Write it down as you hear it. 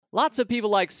Lots of people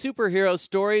like superhero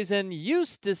stories and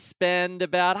used to spend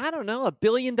about, $1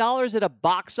 billion at a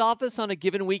box office on a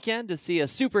given weekend to see a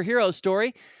superhero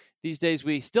story. These days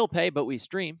we still pay, but we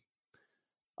stream.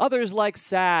 Others like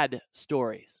sad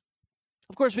stories.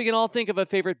 Of course, we can all think of a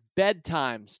favorite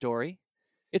bedtime story.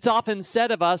 It's often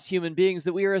said of us human beings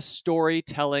that we are a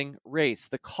storytelling race.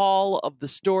 The call of the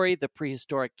story, the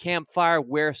prehistoric campfire,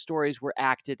 where stories were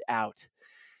acted out.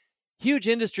 Huge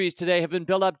industries today have been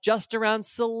built up just around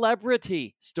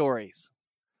celebrity stories.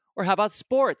 Or how about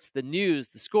sports? The news,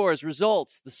 the scores,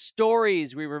 results, the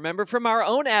stories we remember from our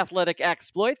own athletic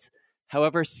exploits,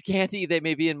 however scanty they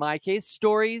may be in my case.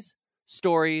 Stories.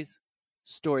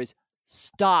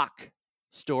 Stock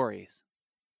stories.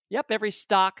 Yep, every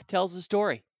stock tells a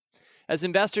story. As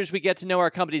investors, we get to know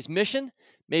our company's mission,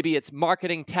 maybe its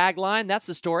marketing tagline. That's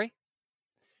the story.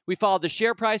 We follow the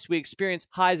share price. We experience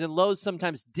highs and lows,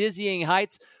 sometimes dizzying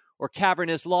heights or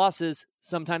cavernous losses,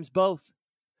 sometimes both.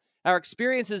 Our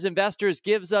experience as investors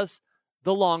gives us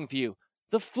the long view,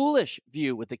 the foolish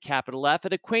view with a capital F.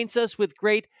 It acquaints us with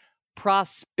great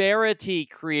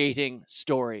prosperity-creating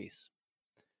stories.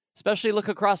 Especially look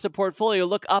across the portfolio,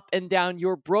 look up and down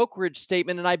your brokerage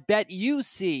statement, and I bet you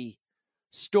see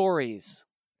stories.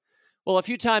 Well, a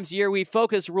few times a year, we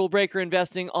focus Rule Breaker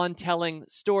Investing on telling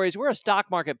stories. We're a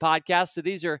stock market podcast, so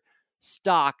these are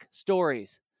stock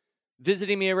stories.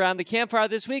 Visiting me around the campfire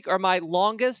this week are my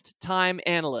longest time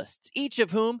analysts, each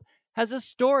of whom has a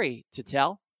story to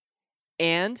tell.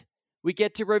 And we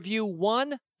get to review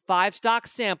one 5-stock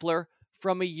sampler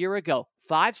from a year ago.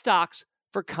 5 stocks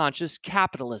for conscious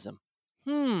capitalism.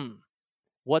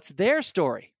 What's their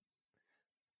story?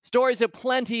 Stories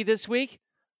aplenty this week.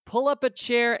 Pull up a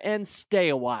chair and stay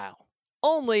a while.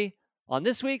 Only on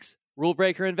this week's Rule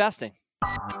Breaker Investing.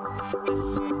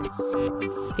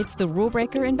 It's the Rule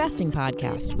Breaker Investing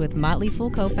Podcast with Motley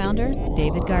Fool co-founder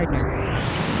David Gardner.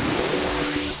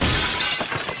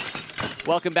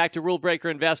 Welcome back to Rule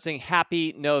Breaker Investing.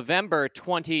 Happy November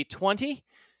 2020.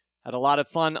 Had a lot of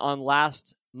fun on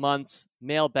last month's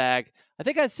mailbag. I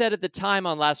think I said at the time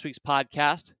on last week's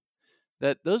podcast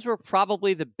that those were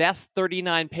probably the best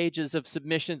 39 pages of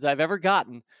submissions I've ever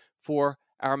gotten for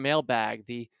our mailbag.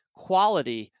 The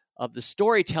quality of the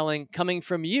storytelling coming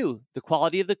from you, the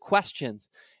quality of the questions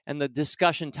and the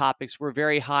discussion topics were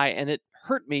very high, and it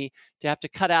hurt me to have to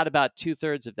cut out about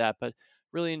 2/3 of that, but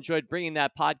really enjoyed bringing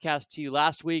that podcast to you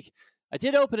last week. I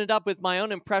did open it up with my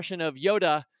own impression of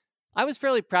Yoda. I was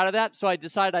fairly proud of that, so I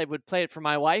decided I would play it for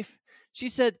my wife. She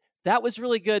said, that was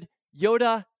really good.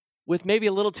 Yoda with maybe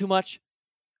a little too much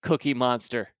Cookie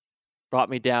Monster. Brought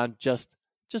me down just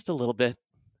a little bit.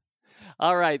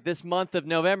 All right, this month of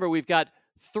November, we've got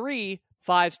 3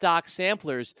 5-stock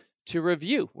samplers to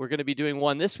review. We're going to be doing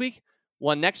one this week,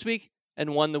 one next week,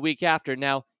 and one the week after.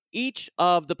 Now, each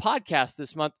of the podcasts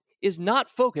this month is not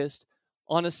focused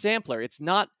on a sampler.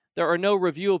 There are no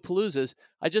review-a-paloozas.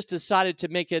 I just decided to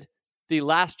make it the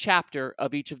last chapter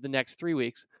of each of the next 3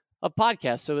 weeks of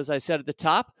podcasts. So as I said at the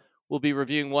top, we'll be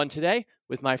reviewing one today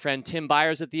with my friend Tim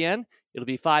Byers at the end. It'll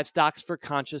be 5 stocks for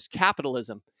conscious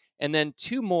capitalism. And then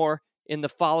 2 more in the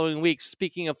following weeks.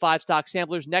 Speaking of 5-stock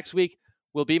samplers, next week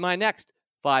will be my next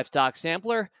 5-stock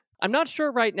sampler. I'm not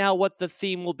sure right now what the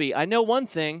theme will be. I know one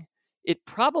thing. It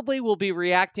probably will be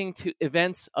reacting to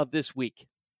events of this week.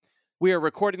 We are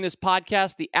recording this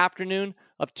podcast the afternoon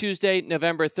of Tuesday,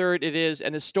 November 3rd. It is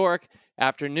an historic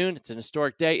afternoon. It's an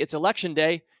historic day. It's Election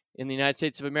Day in the United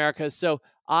States of America. So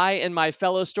I and my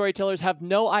fellow storytellers have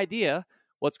no idea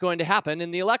what's going to happen in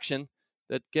the election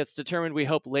that gets determined, we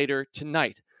hope, later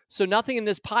tonight. So nothing in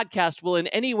this podcast will in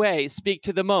any way speak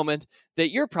to the moment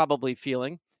that you're probably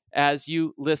feeling as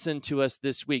you listen to us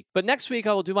this week. But next week,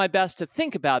 I will do my best to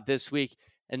think about this week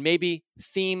and maybe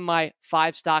theme my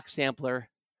 5-stock sampler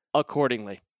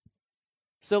accordingly.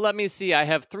 So let me see. I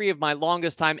have 3 of my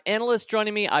longest time analysts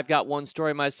joining me. I've got 1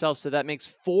 story myself, so that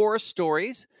makes 4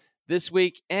 stories this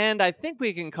week. And I think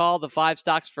we can call the 5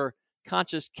 stocks for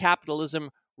conscious capitalism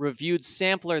reviewed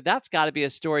sampler. That's got to be a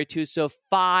story too. So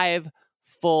 5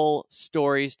 full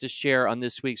stories to share on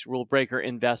this week's Rule Breaker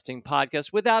Investing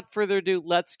Podcast. Without further ado,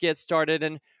 let's get started.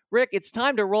 And Rick, it's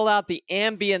time to roll out the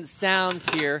ambient sounds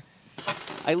here.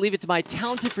 I leave it to my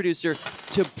talented producer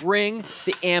to bring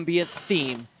the ambient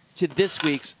theme to this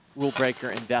week's Rule Breaker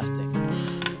Investing.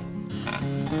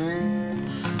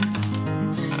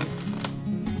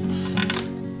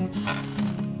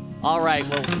 All right,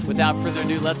 well, without further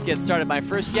ado, let's get started. My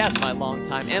first guest, my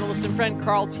longtime analyst and friend,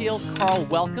 Carl Teal. Carl,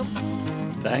 welcome.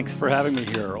 Thanks for having me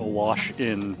here, awash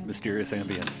in mysterious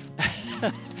ambience.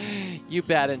 You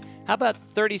bet. And how about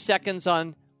 30 seconds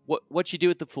on what you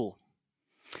do at The Fool?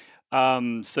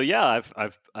 So yeah,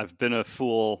 I've been a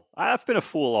fool. I've been a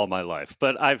fool all my life,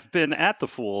 but I've been at the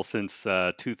Fool since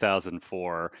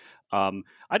 2004.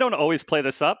 I don't always play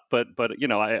this up, but you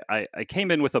know, I came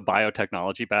in with a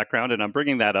biotechnology background, and I'm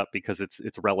bringing that up because it's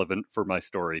relevant for my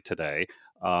story today.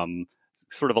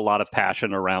 Sort of a lot of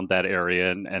passion around that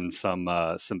area, and some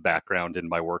background in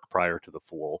my work prior to the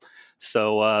Fool.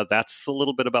 So that's a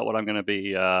little bit about what I'm going to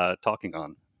be talking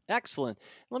on. Excellent.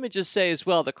 Let me just say as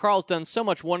well that Carl's done so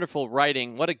much wonderful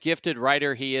writing. What a gifted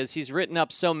writer he is. He's written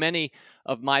up so many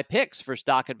of my picks for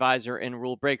Stock Advisor and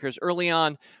Rule Breakers. Early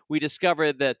on, we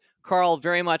discovered that Carl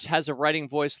very much has a writing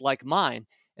voice like mine.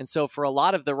 And so for a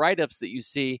lot of the write-ups that you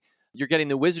see, you're getting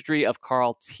the wizardry of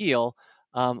Carl Teal,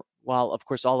 while, of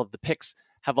course, all of the picks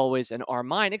have always and are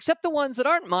mine, except the ones that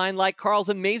aren't mine, like Carl's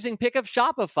amazing pick of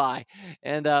Shopify.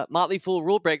 And Motley Fool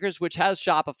Rule Breakers, which has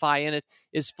Shopify in it,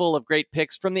 is full of great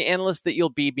picks from the analysts that you'll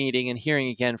be meeting and hearing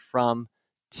again from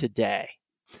today.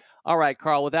 All right,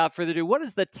 Carl, without further ado, what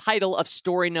is the title of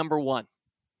story number 1?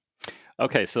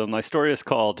 Okay, so my story is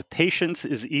called Patience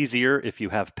is Easier If You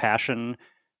Have Passion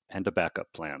and a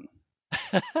Backup Plan.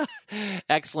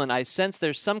 Excellent. I sense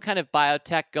there's some kind of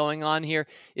biotech going on here.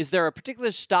 Is there a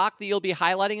particular stock that you'll be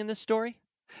highlighting in this story?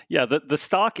 Yeah, the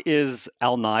stock is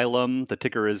Alnylam. The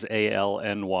ticker is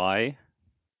ALNY.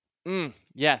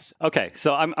 Yes. Okay,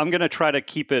 so I'm going to try to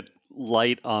keep it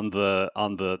light on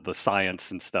the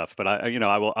science and stuff, but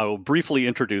I will briefly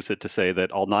introduce it to say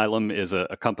that Alnylam is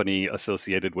a company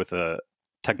associated with a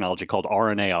technology called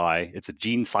RNAi. It's a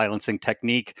gene silencing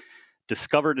technique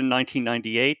discovered in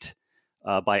 1998.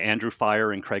 By Andrew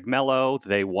Fire and Craig Mello.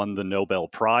 They won the Nobel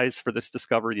Prize for this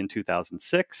discovery in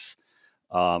 2006.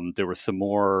 There was some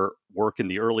more work in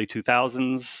the early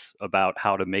 2000s about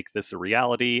how to make this a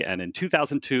reality. And in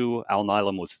 2002,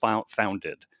 Alnylam was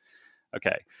founded.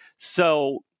 Okay,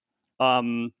 so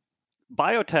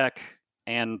biotech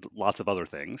and lots of other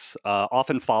things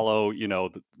often follow,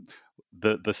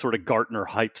 the sort of Gartner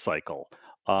hype cycle.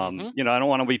 I don't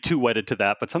want to be too wedded to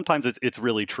that, but sometimes it's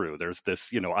really true. There's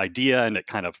this, idea, and it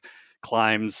kind of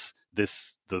climbs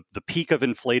the peak of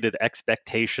inflated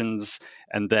expectations,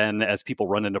 and then as people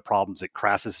run into problems, it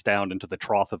crashes down into the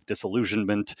trough of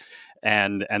disillusionment,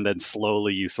 and then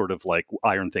slowly you sort of like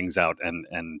iron things out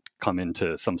and come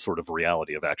into some sort of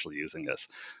reality of actually using this.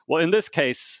 Well, in this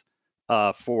case,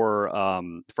 for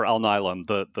Alnylam,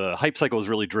 the hype cycle was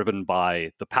really driven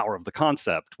by the power of the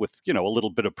concept, with a little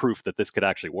bit of proof that this could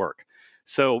actually work.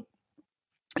 So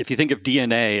if you think of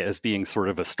DNA as being sort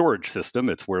of a storage system,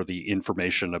 it's where the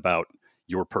information about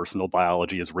your personal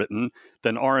biology is written,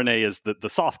 then RNA is the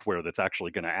software that's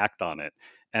actually going to act on it.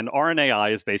 And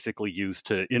RNAi is basically used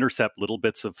to intercept little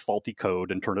bits of faulty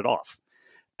code and turn it off.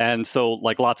 And so,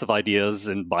 like lots of ideas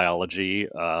in biology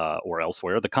or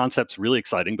elsewhere, the concept's really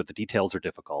exciting, but the details are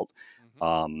difficult.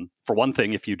 For one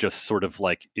thing, if you just sort of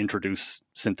like introduce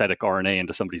synthetic RNA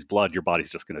into somebody's blood, your body's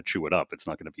just going to chew it up. It's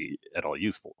not going to be at all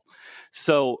useful.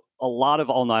 So a lot of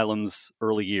Alnylam's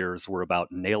early years were about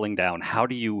nailing down how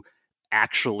do you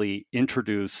actually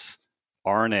introduce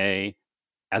RNA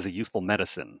as a useful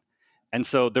medicine. And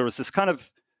so there was this kind of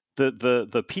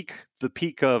the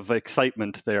peak of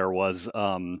excitement there was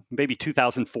maybe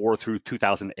 2004 through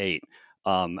 2008.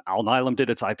 Alnylam did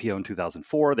its IPO in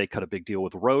 2004. They cut a big deal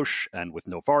with Roche and with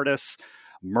Novartis.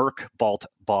 Merck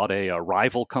bought a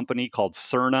rival company called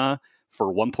Cerna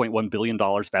for $1.1 billion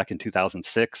back in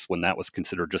 2006, when that was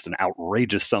considered just an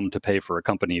outrageous sum to pay for a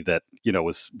company that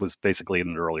was basically in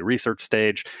an early research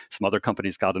stage. Some other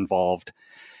companies got involved.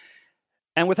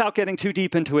 And without getting too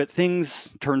deep into it,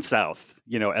 things turned south,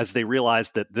 as they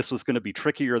realized that this was going to be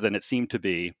trickier than it seemed to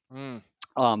be.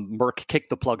 Merck kicked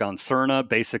the plug on Cerna,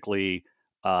 basically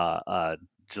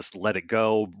just let it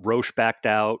go. Roche backed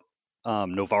out.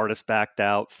 Novartis backed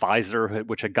out. Pfizer,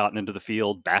 which had gotten into the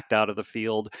field, backed out of the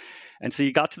field. And so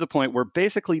you got to the point where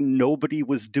basically nobody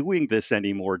was doing this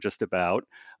anymore, just about,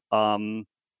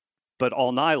 but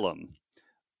Alnylam.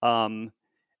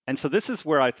 And so this is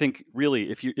where I think really,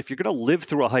 if you're going to live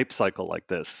through a hype cycle like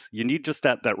this, you need just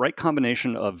that right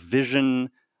combination of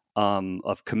vision,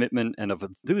 of commitment, and of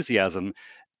enthusiasm.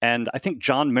 And I think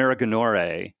John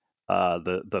Maraganore,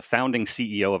 the founding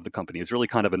CEO of the company, is really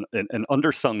kind of an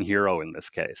undersung hero in this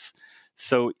case.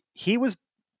 So he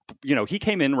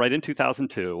came in right in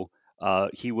 2002.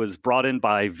 He was brought in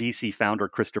by VC founder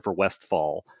Christopher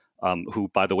Westphal, who,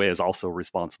 by the way, is also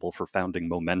responsible for founding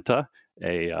Momenta,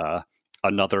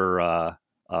 another, I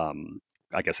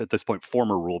guess at this point,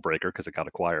 former rule breaker, because it got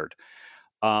acquired.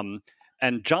 And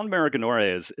John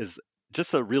Maraganore is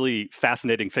just a really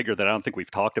fascinating figure that I don't think we've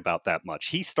talked about that much.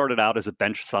 He started out as a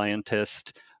bench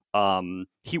scientist.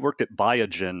 He worked at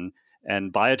Biogen,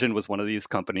 And Biogen was one of these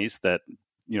companies that,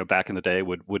 back in the day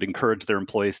would encourage their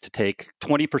employees to take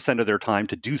 20% of their time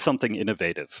to do something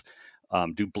innovative,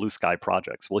 do blue sky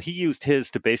projects. Well, he used his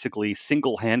to basically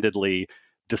single-handedly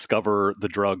discover the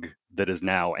drug that is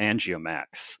now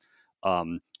Angiomax.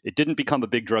 It didn't become a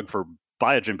big drug for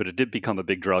Biogen, but it did become a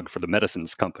big drug for the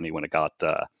medicines company when it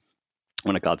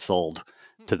got sold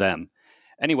to them.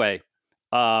 Anyway,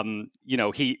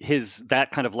 that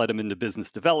kind of led him into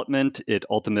business development. It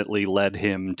ultimately led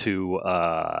him to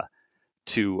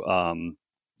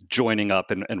joining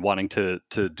up and wanting to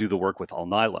do the work with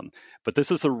Alnylam. But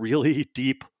this is a really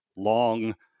deep,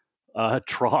 long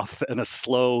trough and a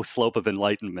slow slope of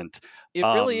enlightenment. It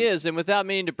really is. And without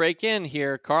meaning to break in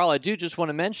here, Carl, I do just want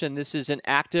to mention this is an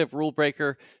active Rule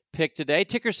Breaker pick today.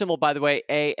 Ticker symbol, by the way,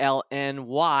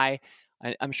 ALNY.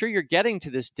 I'm sure you're getting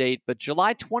to this date, but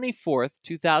July 24th,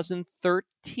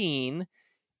 2013,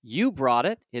 you brought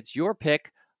it. It's your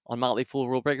pick on Motley Fool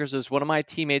Rule Breakers. As one of my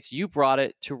teammates, you brought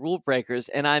it to Rule Breakers.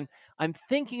 And I'm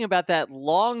thinking about that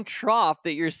long trough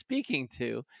that you're speaking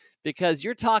to, because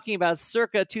you're talking about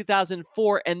circa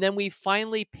 2004, and then we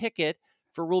finally pick it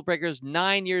for Rule Breakers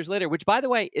 9 years later, which, by the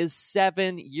way, is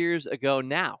 7 years ago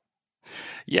now.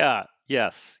 Yeah.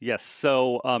 Yes.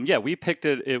 So, we picked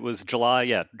it. It was July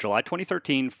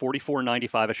 2013,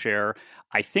 $44.95 a share.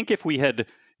 I think if we had,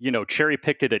 cherry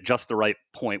picked it at just the right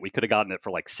point, we could have gotten it for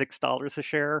like $6 a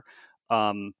share.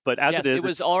 But as it is,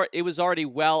 it was already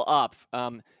well up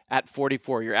at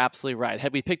 44. You're absolutely right.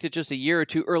 Had we picked it just a year or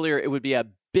two earlier, it would be a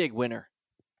big winner.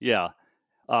 Yeah.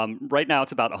 Right now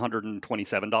it's about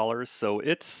 $127. So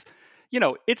it's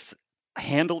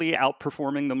handily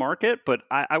outperforming the market, but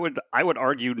I would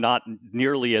argue not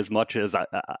nearly as much as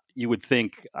you would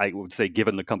think. I would say,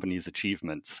 given the company's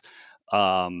achievements,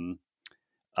 it's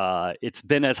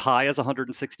been as high as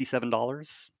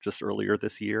 $167 just earlier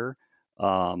this year,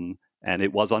 and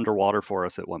it was underwater for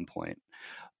us at one point.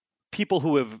 People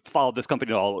who have followed this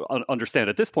company all understand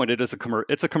at this point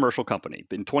it's a commercial company.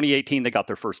 In 2018, they got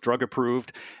their first drug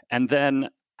approved, and then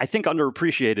I think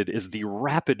underappreciated is the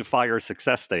rapid fire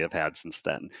success they have had since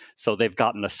then. So they've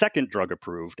gotten a second drug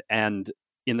approved, and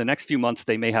in the next few months,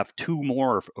 they may have 2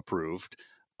 more approved.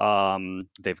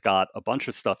 They've got a bunch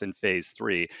of stuff in phase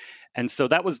 3. And so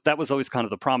that was always kind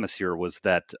of the promise here, was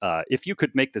that if you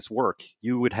could make this work,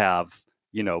 you would have,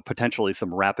 potentially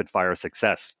some rapid fire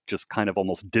success, just kind of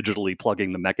almost digitally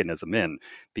plugging the mechanism in,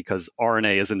 because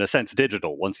RNA is in a sense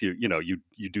digital. Once you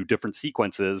do different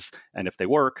sequences, and if they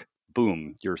work,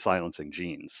 boom, you're silencing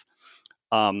genes.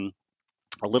 A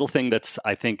little thing that's,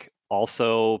 I think,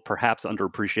 also perhaps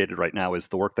underappreciated right now is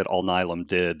the work that Alnylam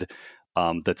did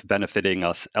that's benefiting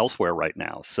us elsewhere right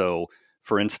now. So,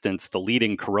 for instance, the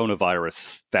leading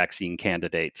coronavirus vaccine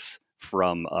candidates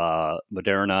from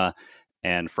Moderna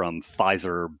and from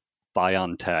Pfizer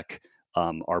BioNTech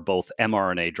are both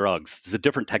mRNA drugs. It's a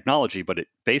different technology, but it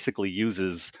basically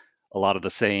uses a lot of the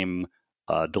same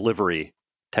delivery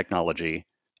technology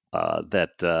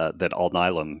that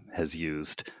Alnylam has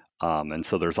used, and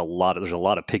so there's a lot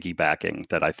of piggybacking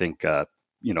that I think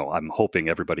I'm hoping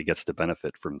everybody gets to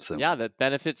benefit from soon. Yeah, that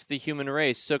benefits the human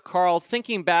race. So, Carl,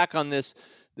 thinking back on this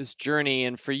journey,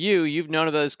 and for you, you've known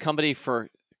of this company for a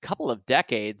couple of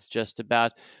decades, just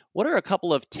about. What are a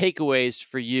couple of takeaways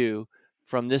for you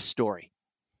from this story?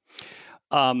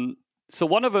 So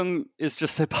one of them is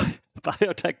just that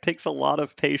biotech takes a lot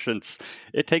of patience.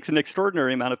 It takes an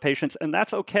extraordinary amount of patience, and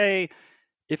that's okay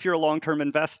if you're a long-term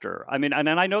investor. I mean, and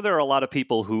I know there are a lot of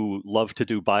people who love to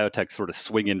do biotech sort of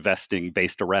swing investing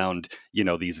based around,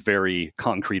 these very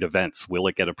concrete events. Will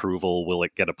it get approval? Will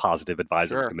it get a positive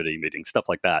advisory committee meeting? Stuff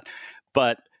like that.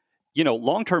 But,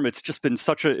 long-term, it's just been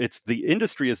the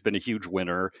industry has been a huge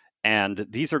winner, and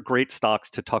these are great stocks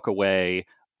to tuck away,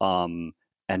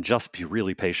 and just be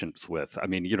really patient with. I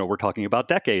mean, we're talking about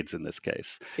decades in this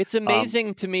case. It's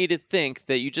amazing to me to think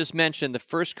that you just mentioned the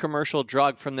first commercial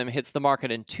drug from them hits the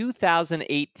market in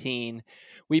 2018.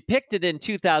 We picked it in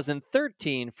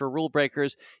 2013 for Rule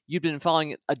Breakers. You've been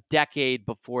following it a decade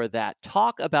before that.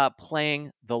 Talk about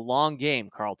playing the long game,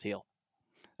 Carl Teal.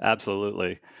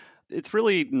 Absolutely. It's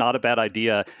really not a bad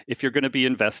idea if you're going to be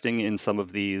investing in some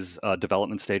of these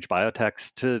development stage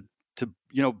biotechs to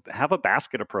have a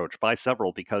basket approach, buy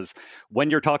several, because when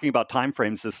you're talking about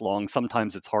timeframes this long,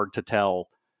 sometimes it's hard to tell,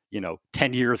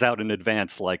 10 years out in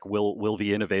advance, like will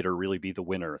the innovator really be the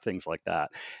winner, things like that.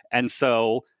 And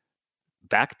so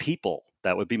back people,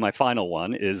 that would be my final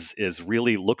one, is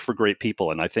really look for great people.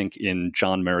 And I think in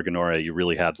John Maraganore, you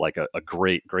really had like a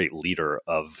great leader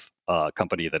of a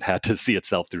company that had to see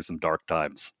itself through some dark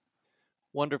times.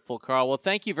 Wonderful, Carl. Well,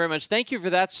 thank you very much. Thank you for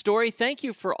that story. Thank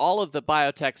you for all of the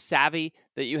biotech savvy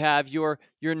that you have, your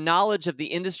knowledge of the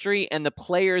industry and the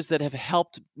players that have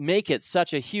helped make it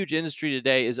such a huge industry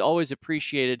today is always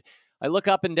appreciated. I look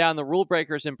up and down the Rule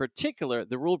Breakers, in particular,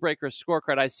 the Rule Breakers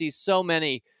scorecard. I see so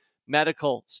many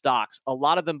medical stocks, a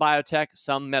lot of them biotech,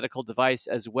 some medical device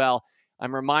as well.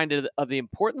 I'm reminded of the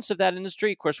importance of that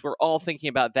industry. Of course, we're all thinking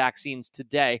about vaccines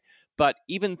today, but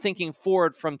even thinking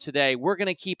forward from today, we're going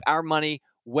to keep our money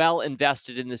well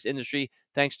invested in this industry,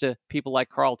 thanks to people like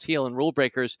Carl Teal and Rule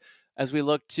Breakers, as we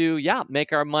look to,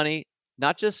 make our money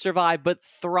not just survive, but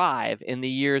thrive in the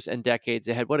years and decades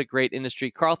ahead. What a great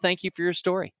industry. Carl, thank you for your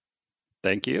story.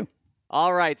 Thank you.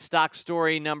 All right, stock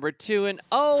story number 2. And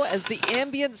as the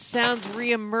ambient sounds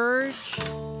reemerge,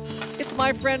 it's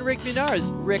my friend Rick Munars.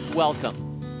 Rick,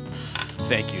 welcome.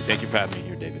 Thank you. Thank you for having me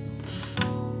here, David.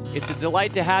 It's a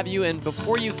delight to have you. And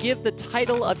before you give the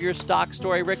title of your stock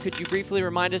story, Rick, could you briefly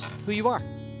remind us who you are?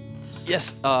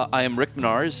 Yes, I am Rick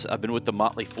Munars. I've been with the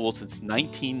Motley Fool since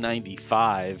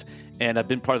 1995, and I've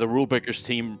been part of the Rule Breakers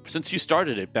team since you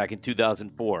started it back in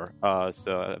 2004.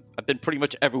 So I've been pretty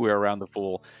much everywhere around the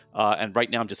Fool, and right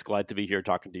now I'm just glad to be here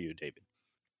talking to you, David.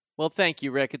 Well, thank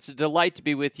you, Rick. It's a delight to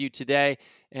be with you today.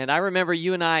 And I remember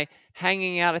you and I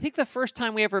hanging out. I think the first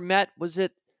time we ever met,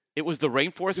 It was the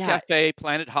Rainforest Cafe,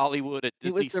 Planet Hollywood at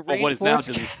Disney, what is now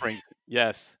Disney Springs.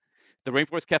 Yes, the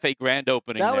Rainforest Cafe grand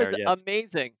opening. That there. was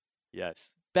amazing.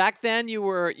 Yes. Back then, you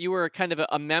were kind of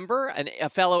a member, a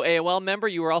fellow AOL member.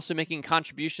 You were also making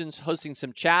contributions, hosting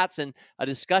some chats and a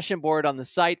discussion board on the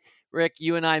site. Rick,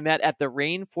 you and I met at the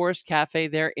Rainforest Cafe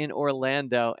there in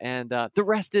Orlando, and the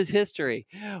rest is history.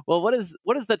 Well, what is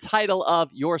the title of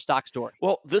your stock story?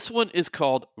 Well, this one is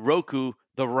called Roku,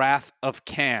 The Wrath of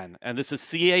Khan. And this is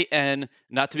C-A-N,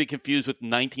 not to be confused with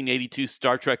 1982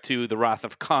 Star Trek II, The Wrath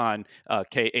of Khan,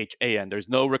 K-H-A-N. There's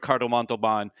no Ricardo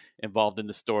Montalban involved in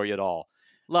the story at all.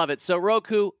 Love it. So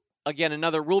Roku, again,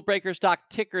 another Rule Breaker stock,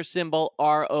 ticker symbol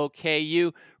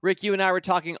ROKU. Rick, you and I were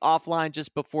talking offline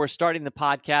just before starting the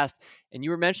podcast, and you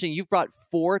were mentioning you've brought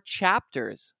 4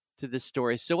 chapters to this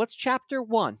story. So what's chapter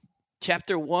 1?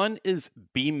 Chapter 1 is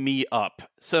Beam Me Up.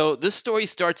 So this story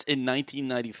starts in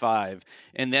 1995,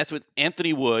 and that's with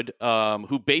Anthony Wood,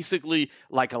 who basically,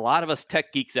 like a lot of us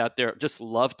tech geeks out there, just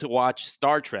love to watch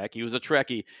Star Trek. He was a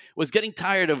Trekkie, was getting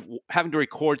tired of having to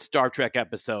record Star Trek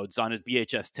episodes on his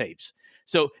VHS tapes.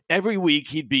 So every week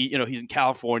he'd be, he's in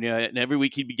California, and every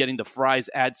week he'd be getting the Fry's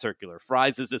ad circular.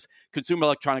 Fry's is this consumer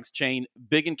electronics chain,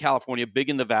 big in California, big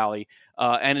in the Valley.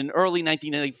 And in early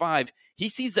 1995, he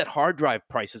sees that hard drive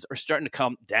prices are starting to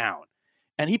come down.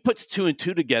 And he puts 2 and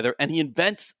 2 together, and he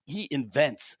invents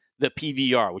the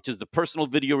PVR, which is the personal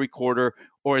video recorder,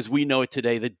 or as we know it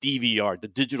today, the DVR, the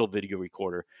digital video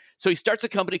recorder. So he starts a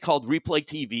company called Replay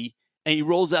TV, and he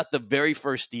rolls out the very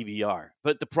first DVR.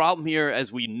 But the problem here,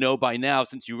 as we know by now,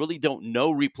 since you really don't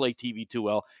know Replay TV too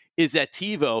well, is that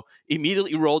TiVo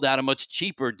immediately rolled out a much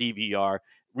cheaper DVR.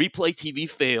 Replay TV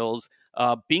fails.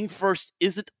 Being first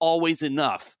isn't always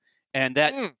enough. And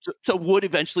so Wood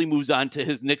eventually moves on to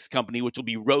his next company, which will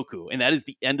be Roku. And that is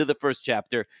the end of the first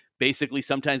chapter. Basically,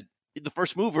 sometimes the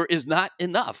first mover is not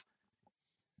enough.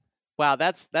 Wow,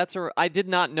 I did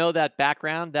not know that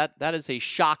background. That is a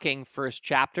shocking first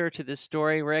chapter to this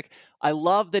story, Rick. I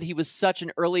love that he was such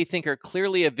an early thinker,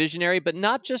 clearly a visionary, but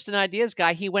not just an ideas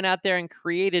guy. He went out there and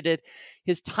created it.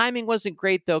 His timing wasn't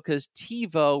great, though, because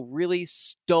TiVo really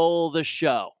stole the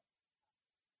show.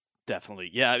 Definitely.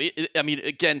 Yeah.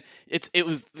 Again, it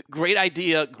was a great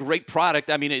idea, great product.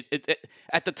 I mean,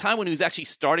 at the time when he was actually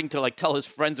starting to tell his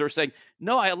friends, they were saying,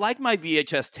 no, I like my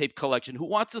VHS tape collection. Who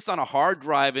wants this on a hard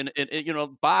drive and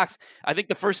box? I think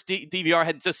the first DVR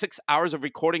had just 6 hours of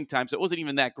recording time, so it wasn't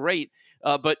even that great.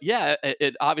 But yeah,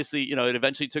 it obviously, it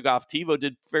eventually took off. TiVo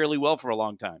did fairly well for a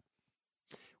long time.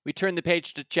 We turn the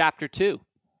page to chapter 2.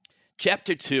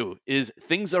 Chapter 2 is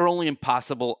Things Are Only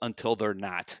Impossible Until They're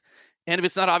Not. And if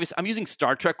it's not obvious, I'm using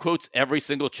Star Trek quotes every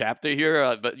single chapter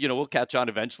here, but we'll catch on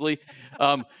eventually.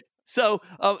 So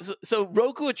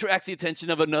Roku attracts the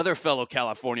attention of another fellow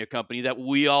California company that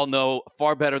we all know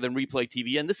far better than Replay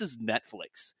TV, and this is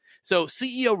Netflix. So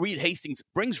CEO Reed Hastings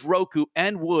brings Roku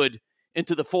and Wood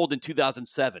into the fold in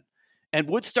 2007. And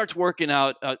Wood starts working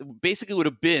out basically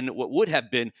what would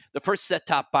have been the first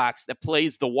set-top box that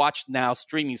plays the Watch Now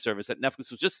streaming service that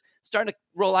Netflix was just starting to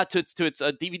roll out to its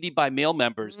DVD by mail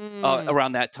members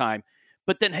around that time.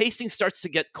 But then Hastings starts to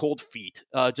get cold feet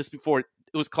just before it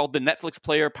was called the Netflix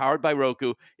player powered by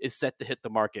Roku is set to hit the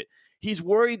market. he's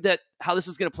worried that how this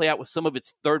is going to play out with some of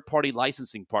its third-party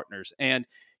licensing partners. And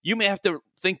you may have to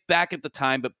think back at the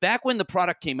time, but back when the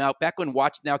product came out, back when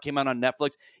Watch Now came out on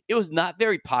Netflix, it was not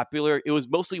very popular. It was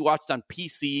mostly watched on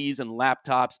PCs and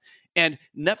laptops. And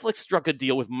Netflix struck a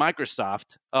deal with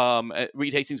Microsoft.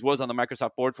 Reed Hastings was on the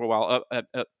Microsoft board for a while.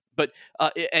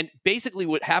 And basically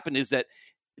what happened is that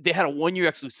they had a 1-year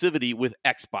exclusivity with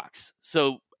Xbox.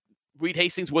 So Reed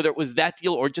Hastings, whether it was that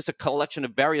deal or just a collection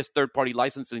of various third-party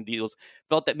licensing deals,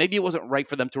 felt that maybe it wasn't right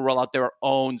for them to roll out their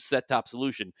own set-top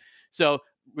solution. So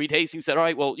Reed Hastings said, all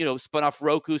right, well, spun off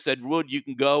Roku, said, Wood, you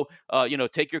can go,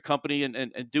 take your company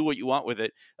and do what you want with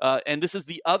it. And this is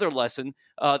the other lesson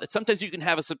that sometimes you can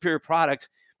have a superior product,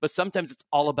 but sometimes it's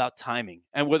all about timing.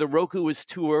 And whether Roku was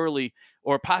too early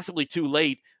or possibly too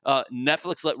late,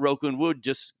 Netflix let Roku and Wood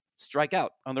just strike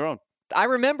out on their own. I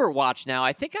remember Watch Now.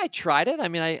 I think I tried it. I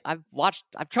mean,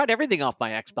 I've tried everything off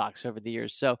my Xbox over the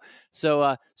years. So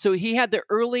he had the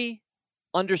early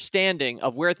understanding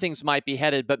of where things might be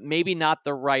headed, but maybe not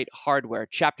the right hardware.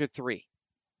 Chapter 3.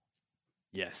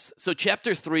 Yes. So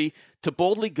Chapter 3, to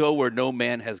boldly go where no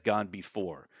man has gone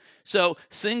before. So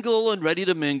single and ready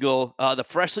to mingle, the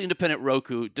freshly independent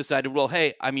Roku decided, well,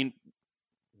 hey, I mean,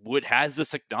 Wood has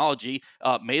this technology,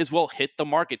 may as well hit the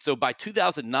market. So by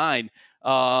 2009,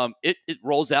 it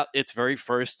rolls out its very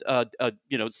first,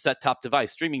 set-top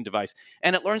device, streaming device,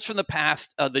 and it learns from the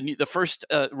past. The first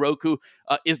Roku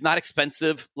is not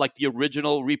expensive like the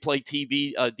original Replay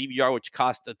TV DVR, which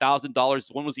cost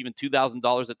 $1,000. One was even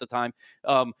 $2,000 at the time.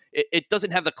 It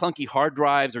doesn't have the clunky hard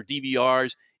drives or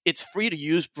DVRs. It's free to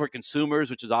use for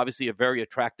consumers, which is obviously a very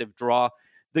attractive draw.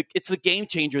 It's the game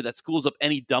changer that schools up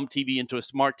any dumb TV into a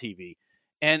smart TV.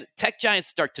 And tech giants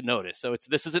start to notice. So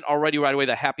this isn't already right away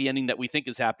the happy ending that we think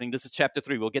is happening. This is Chapter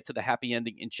 3. We'll get to the happy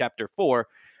ending in Chapter 4.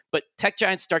 But tech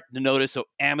giants start to notice. So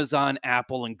Amazon,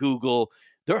 Apple, and Google,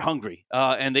 they're hungry.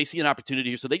 And they see an opportunity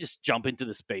here. So they just jump into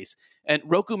the space. And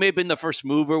Roku may have been the first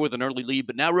mover with an early lead.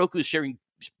 But now Roku is sharing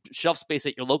shelf space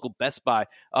at your local Best Buy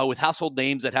with household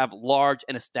names that have large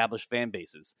and established fan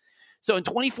bases. So in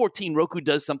 2014, Roku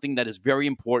does something that is very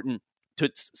important to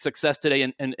its success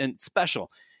today and special.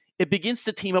 It begins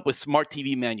to team up with smart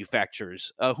TV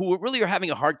manufacturers who really are having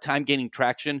a hard time gaining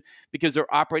traction because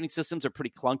their operating systems are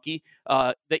pretty clunky.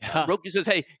 Roku says,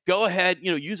 hey, go ahead,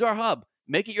 use our hub.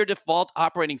 Make it your default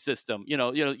operating system.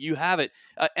 You have it.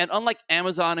 And unlike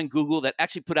Amazon and Google that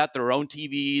actually put out their own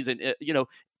TVs and,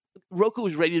 Roku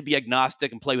was ready to be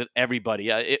agnostic and play with everybody.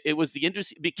 It was the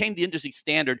industry, became the industry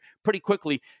standard pretty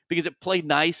quickly because it played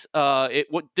nice. It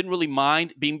didn't really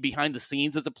mind being behind the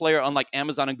scenes as a player, unlike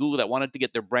Amazon and Google that wanted to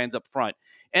get their brands up front.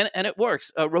 And it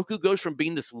works. Roku goes from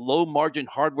being this low margin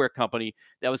hardware company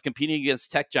that was competing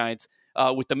against tech giants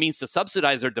with the means to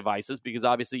subsidize their devices, because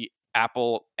obviously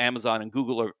Apple, Amazon, and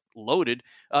Google are loaded,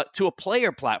 to a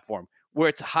player platform where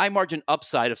it's a high margin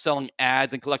upside of selling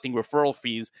ads and collecting referral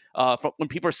fees from when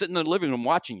people are sitting in the living room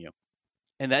watching you.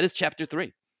 And that is Chapter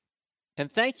 3. And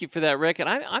thank you for that, Rick. And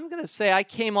I'm going to say I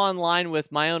came online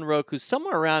with my own Roku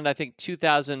somewhere around, I think,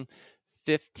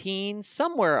 2015,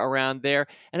 somewhere around there.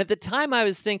 And at the time I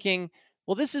was thinking,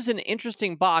 well, this is an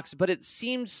interesting box, but it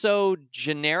seemed so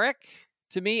generic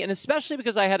to me, and especially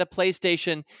because I had a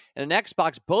PlayStation and an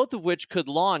Xbox, both of which could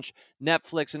launch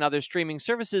Netflix and other streaming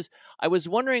services. I was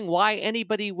wondering why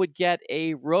anybody would get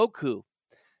a Roku.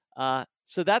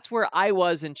 So that's where I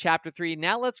was in Chapter 3.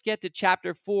 Now let's get to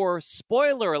Chapter 4.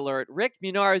 Spoiler alert, Rick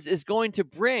Munars is going to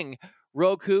bring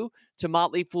Roku to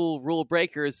Motley Fool Rule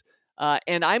Breakers,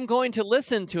 and I'm going to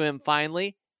listen to him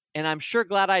finally, and I'm sure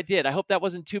glad I did. I hope that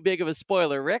wasn't too big of a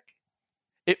spoiler, Rick.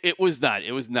 It was not.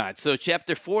 It was not. So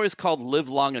Chapter 4 is called Live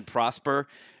Long and Prosper.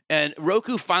 And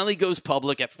Roku finally goes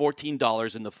public at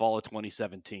 $14 in the fall of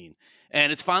 2017.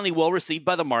 And it's finally well received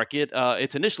by the market.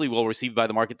 It's initially well received by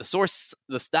the market.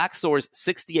 The stock soars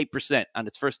 68% on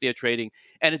its first day of trading,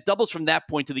 and it doubles from that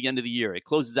point to the end of the year. It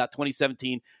closes out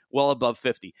 2017 well above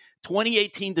 50.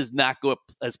 2018 does not go up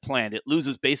as planned. It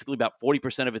loses basically about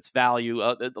 40% of its value,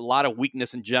 a lot of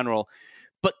weakness in general.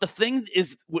 But the thing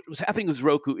is, what was happening with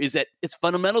Roku is that its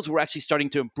fundamentals were actually starting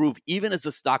to improve even as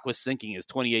the stock was sinking as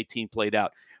 2018 played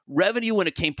out. Revenue when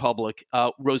it came public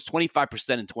rose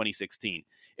 25% in 2016.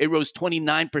 It rose 29%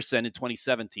 in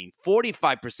 2017,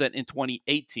 45% in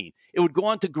 2018. It would go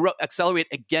on to accelerate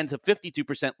again to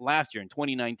 52% last year in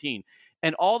 2019.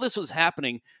 And all this was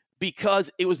happening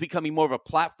because it was becoming more of a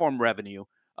platform revenue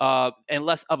and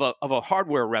less of a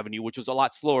hardware revenue, which was a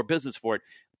lot slower business for it.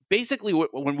 Basically,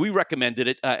 when we recommended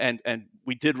it, and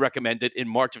we did recommend it in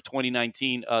March of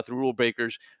 2019 through Rule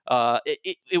Breakers,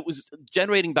 it was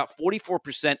generating about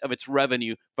 44% of its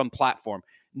revenue from platform.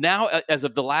 Now, as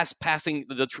of the last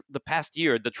the past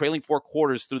year, the trailing 4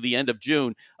 quarters through the end of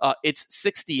June, it's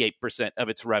 68% of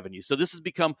its revenue. So this has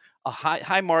become a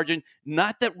high margin.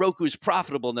 Not that Roku is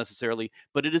profitable necessarily,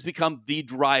 but it has become the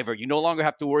driver. You no longer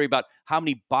have to worry about how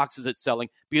many boxes it's selling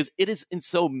because it is in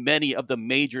so many of the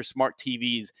major smart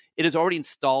TVs. It is already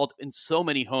installed in so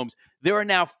many homes. There are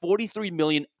now 43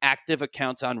 million active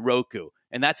accounts on Roku,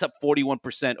 and that's up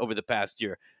 41% over the past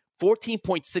year.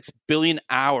 14.6 billion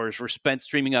hours were spent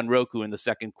streaming on Roku in the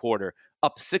second quarter,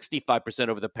 up 65%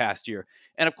 over the past year.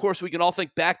 And of course, we can all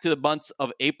think back to the months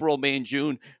of April, May, and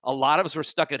June. A lot of us were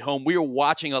stuck at home. We were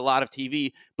watching a lot of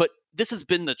TV, but this has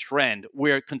been the trend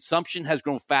where consumption has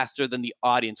grown faster than the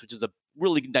audience, which is a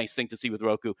really nice thing to see with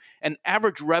Roku. And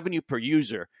average revenue per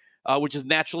user, which is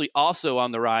naturally also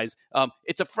on the rise.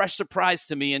 It's a fresh surprise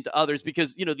to me and to others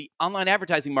because, the online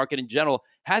advertising market in general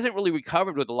hasn't really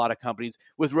recovered with a lot of companies.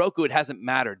 With Roku, it hasn't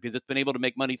mattered because it's been able to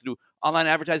make money through online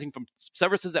advertising from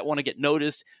services that want to get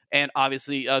noticed and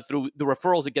obviously through the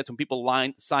referrals it gets when people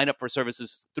sign up for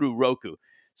services through Roku.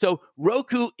 So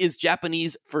Roku is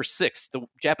Japanese for 6. The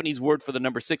Japanese word for the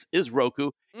number 6 is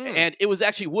Roku. And it was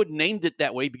actually Wood named it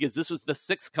that way because this was the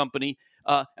 6th company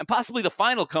and possibly the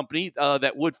final company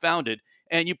that Wood founded.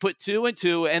 And you put 2 and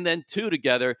 2 and then 2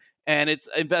 together, and it's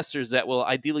investors that will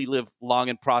ideally live long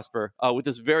and prosper with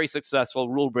this very successful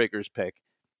Rule Breakers pick.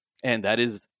 And that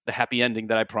is the happy ending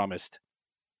that I promised.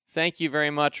 Thank you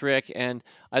very much, Rick. And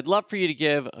I'd love for you to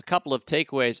give a couple of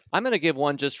takeaways. I'm going to give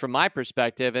one just from my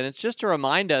perspective, and it's just to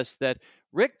remind us that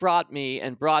Rick brought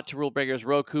to Rule Breakers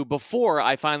Roku before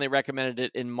I finally recommended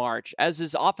it in March. As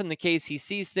is often the case, he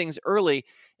sees things early,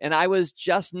 and I was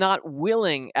just not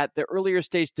willing at the earlier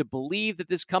stage to believe that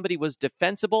this company was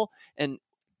defensible and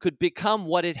could become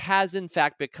what it has in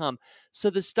fact become. So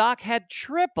the stock had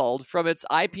tripled from its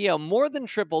IPO, more than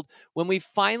tripled, when we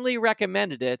finally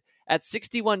recommended it at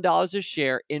 $61 a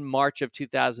share in March of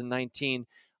 2019.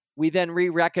 We then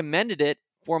re-recommended it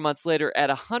 4 months later at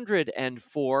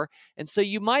 $104. And so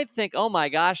you might think, oh my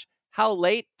gosh, how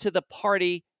late to the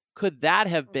party could that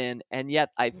have been? And yet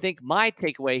I think my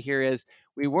takeaway here is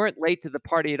we weren't late to the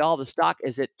party at all. The stock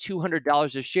is at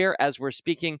 $200 a share as we're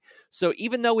speaking. So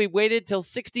even though we waited till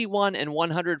 61 and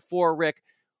 104, Rick,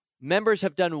 members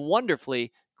have done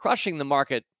wonderfully, crushing the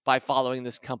market by following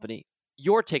this company.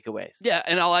 Your takeaways. Yeah,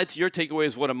 and I'll add to your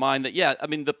takeaways one of mine that,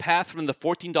 the path from the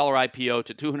 $14 IPO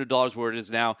to $200 where it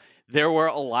is now, there were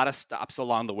a lot of stops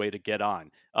along the way to get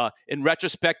on. In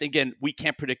retrospect, again, we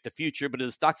can't predict the future, but if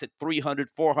the stock's at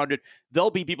 300, 400, there'll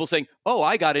be people saying, oh,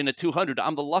 I got in at 200.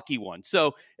 I'm the lucky one.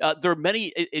 So there are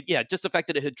many, just the fact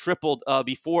that it had tripled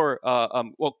before,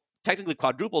 technically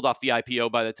quadrupled off the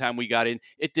IPO by the time we got in.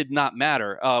 It did not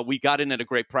matter. We got in at a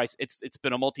great price. It's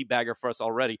been a multi-bagger for us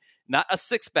already. Not a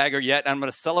 6-bagger yet. I'm going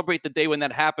to celebrate the day when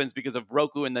that happens because of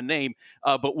Roku in the name,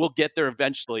 but we'll get there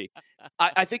eventually.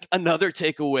 I think another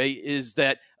takeaway is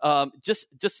that just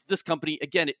this company,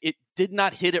 again, it did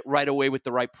not hit it right away with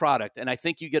the right product. And I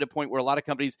think you get a point where a lot of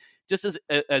companies, just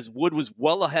as Wood was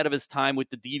well ahead of his time with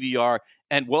the DVR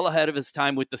and well ahead of his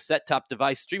time with the set-top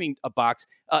device streaming box,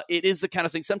 it is the kind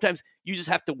of thing sometimes you just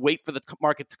have to wait for the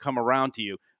market to come around to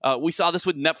you. We saw this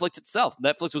with Netflix itself.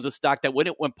 Netflix was a stock that when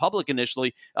it went public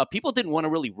initially, people didn't want to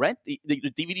really rent. The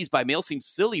DVDs by mail seemed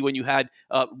silly when you had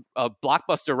a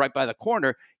Blockbuster right by the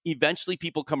corner. Eventually,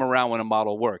 people come around when a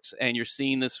model works. And you're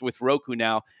seeing this with Roku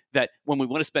now, that when we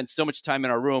want to spend so much time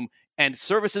in our room, and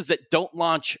services that don't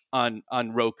launch on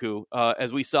Roku,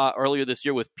 as we saw earlier this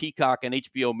year with Peacock and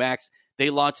HBO Max, they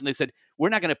launched and they said, we're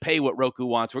not going to pay what Roku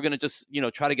wants. We're going to just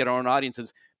try to get our own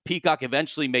audiences. Peacock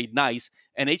eventually made nice,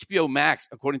 and HBO Max,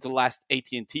 according to the last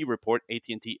AT&T report,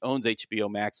 AT&T owns HBO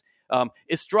Max,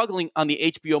 is struggling on the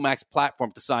HBO Max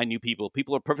platform to sign new people.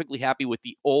 People are perfectly happy with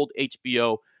the old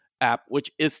HBO app,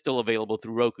 which is still available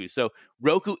through Roku. So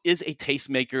Roku is a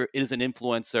tastemaker, it is an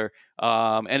influencer,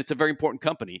 and it's a very important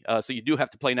company. So you do have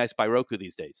to play nice by Roku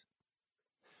these days.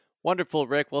 Wonderful,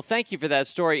 Rick. Well, thank you for that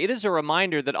story. It is a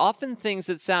reminder that often things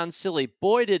that sound silly,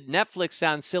 boy, did Netflix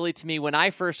sound silly to me when I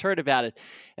first heard about it.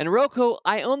 And Roku,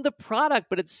 I owned the product,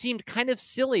 but it seemed kind of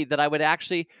silly that I would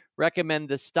actually recommend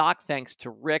the stock, thanks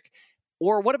to Rick.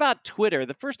 Or what about Twitter?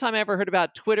 The first time I ever heard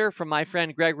about Twitter from my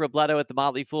friend Greg Robledo at The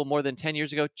Motley Fool more than 10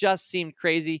 years ago just seemed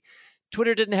crazy.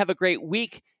 Twitter didn't have a great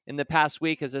week in the past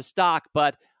week as a stock,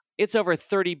 but it's over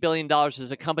 $30 billion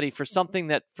as a company for something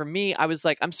that, for me, I was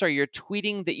like, I'm sorry, you're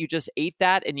tweeting that you just ate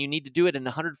that and you need to do it in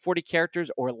 140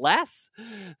 characters or less?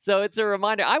 So it's a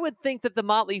reminder. I would think that The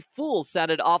Motley Fool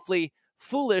sounded awfully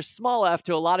foolish, small F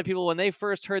to a lot of people when they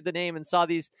first heard the name and saw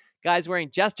these guys wearing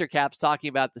jester caps talking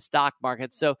about the stock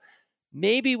market. So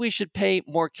maybe we should pay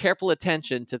more careful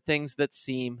attention to things that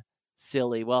seem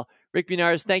silly. Well, Rick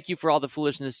Benares, thank you for all the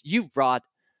foolishness you've brought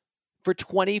for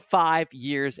 25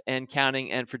 years and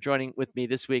counting, and for joining with me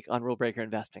this week on Rule Breaker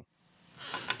Investing.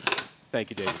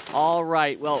 Thank you, David. All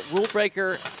right. Well, Rule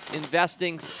Breaker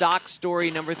Investing stock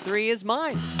story number 3 is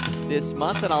mine this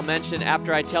month. And I'll mention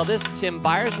after I tell this, Tim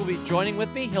Byers will be joining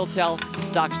with me. He'll tell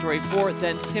stock story 4.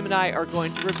 Then Tim and I are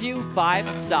going to review 5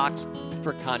 stocks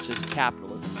for conscious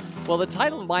capitalism. Well, the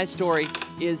title of my story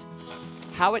is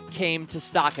How It Came to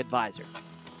Stock Advisor.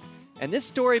 And this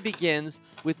story begins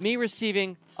with me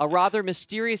receiving a rather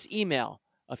mysterious email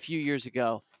a few years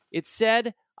ago. It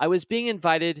said I was being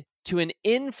invited to an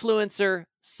influencer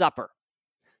supper.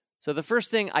 So the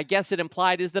first thing I guess it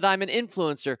implied is that I'm an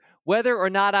influencer. Whether or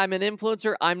not I'm an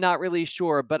influencer, I'm not really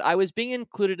sure, but I was being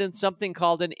included in something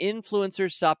called an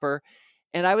influencer supper,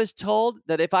 and I was told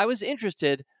that if I was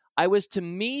interested, I was to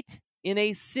meet in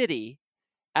a city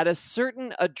at a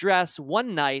certain address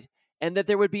one night, and that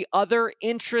there would be other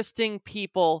interesting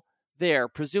people there,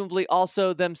 presumably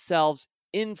also themselves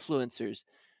influencers.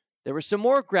 There were some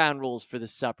more ground rules for the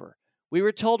supper. We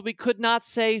were told we could not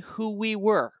say who we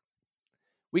were.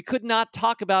 We could not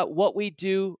talk about what we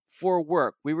do for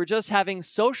work. We were just having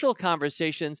social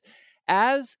conversations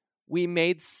as we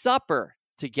made supper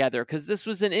together, because this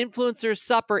was an influencer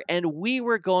supper and we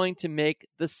were going to make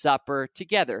the supper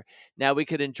together. Now, we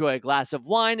could enjoy a glass of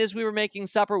wine as we were making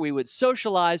supper. We would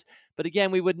socialize, but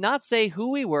again, we would not say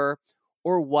who we were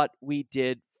or what we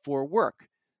did for work.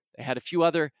 They had a few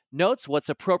other notes. What's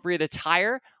appropriate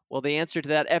attire? Well, the answer to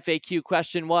that FAQ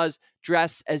question was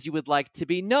dress as you would like to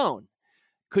be known.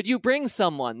 Could you bring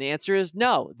someone? The answer is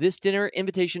no. This dinner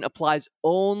invitation applies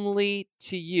only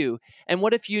to you. And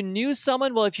what if you knew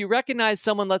someone? Well, if you recognize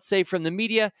someone, let's say from the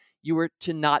media, you were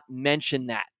to not mention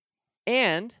that.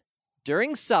 And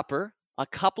during supper, a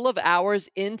couple of hours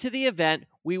into the event,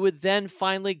 we would then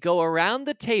finally go around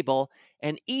the table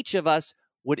and each of us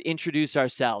would introduce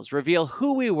ourselves, reveal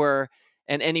who we were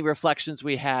and any reflections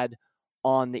we had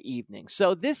on the evening.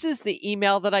 So this is the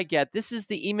email that I get. This is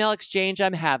the email exchange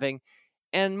I'm having.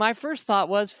 And my first thought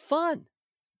was fun.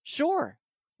 Sure,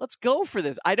 let's go for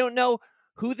this. I don't know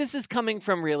who this is coming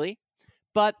from really,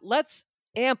 but let's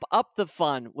amp up the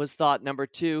fun was thought number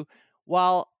 2.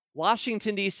 While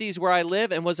Washington, D.C. is where I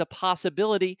live and was a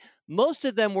possibility, most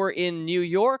of them were in New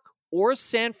York or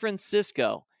San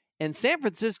Francisco. And San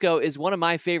Francisco is one of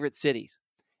my favorite cities.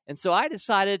 And so I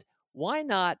decided, why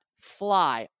not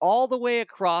fly all the way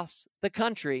across the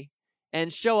country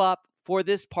and show up for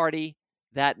this party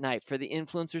that night, for the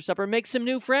influencer supper, make some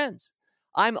new friends.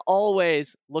 I'm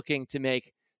always looking to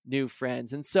make new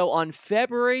friends. And so on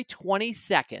February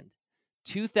 22nd,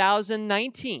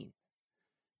 2019,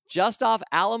 just off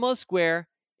Alamo Square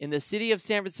in the city of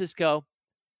San Francisco,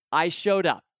 I showed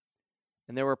up.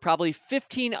 And there were probably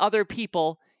 15 other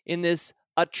people in this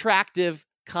attractive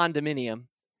condominium.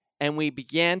 And we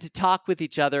began to talk with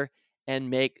each other and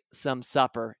make some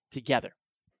supper together.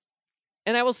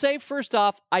 And I will say, first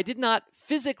off, I did not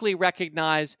physically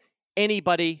recognize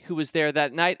anybody who was there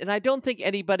that night, and I don't think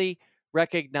anybody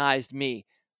recognized me.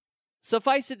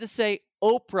 Suffice it to say,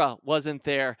 Oprah wasn't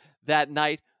there that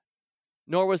night,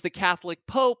 nor was the Catholic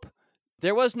Pope.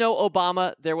 There was no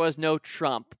Obama, there was no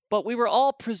Trump. But we were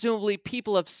all presumably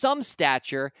people of some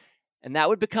stature, and that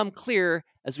would become clear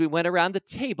as we went around the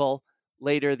table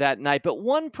later that night. But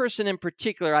one person in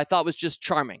particular I thought was just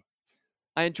charming.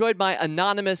 I enjoyed my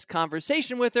anonymous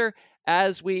conversation with her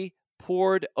as we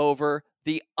poured over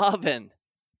the oven.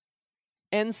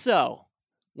 And so,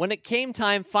 when it came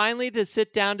time finally to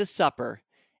sit down to supper,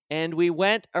 and we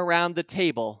went around the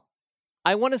table,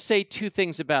 I want to say 2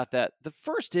 things about that. The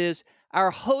first is,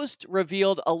 our host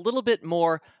revealed a little bit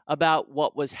more about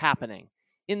what was happening.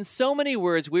 In so many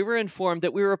words, we were informed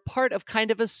that we were part of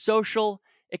kind of a social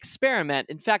experiment.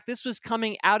 In fact, this was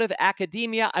coming out of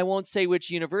academia. I won't say which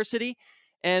university.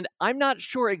 And I'm not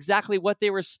sure exactly what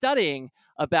they were studying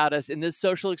about us in this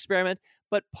social experiment,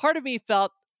 but part of me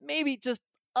felt maybe just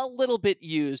a little bit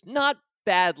used, not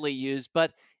badly used,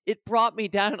 but it brought me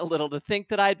down a little to think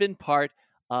that I'd been part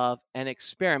of an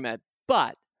experiment.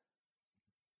 But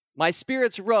my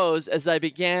spirits rose as I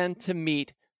began to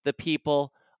meet the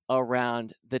people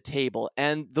around the table.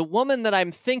 And the woman that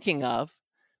I'm thinking of,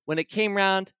 when it came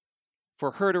round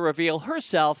for her to reveal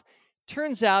herself,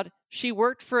 turns out she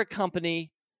worked for a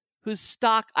company whose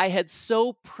stock I had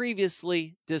so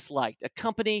previously disliked, a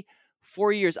company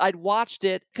for years. I'd watched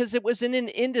it because it was in an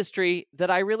industry that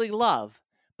I really love.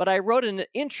 But I wrote an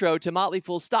intro to Motley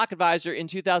Fool Stock Advisor in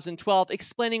 2012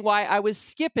 explaining why I was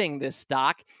skipping this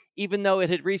stock, even though it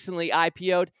had recently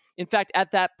IPO'd. In fact,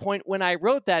 at that point when I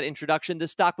wrote that introduction, the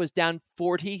stock was down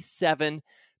 47%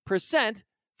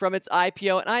 from its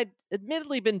IPO, and I'd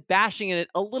admittedly been bashing it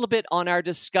a little bit on our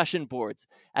discussion boards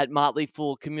at Motley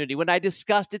Fool Community when I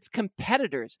discussed its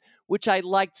competitors, which I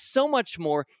liked so much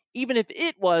more, even if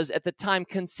it was at the time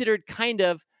considered kind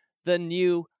of the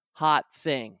new hot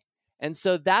thing. And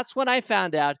so that's when I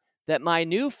found out that my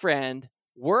new friend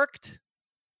worked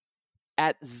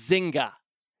at Zynga.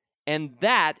 And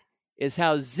that is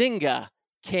how Zynga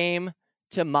came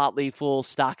to Motley Fool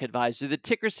Stock Advisor. The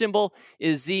ticker symbol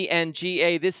is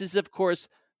ZNGA. This is, of course,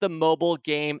 the mobile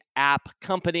game app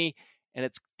company, and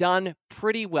it's done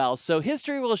pretty well. So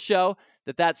history will show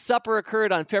that supper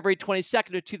occurred on February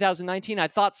 22nd of 2019. I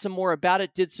thought some more about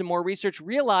it, did some more research,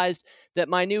 realized that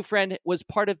my new friend was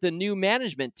part of the new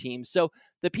management team. So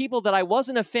the people that I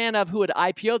wasn't a fan of who had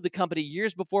IPO'd the company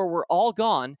years before were all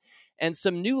gone, and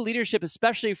some new leadership,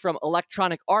 especially from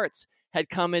Electronic Arts, had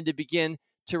come in to begin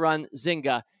to run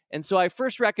Zynga. And so I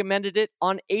first recommended it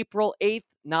on April 8th,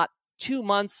 not 2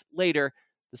 months later.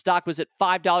 The stock was at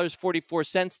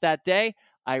 $5.44 that day.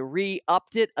 I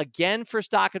re-upped it again for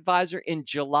Stock Advisor in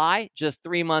July, just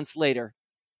 3 months later.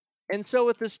 And so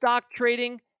with the stock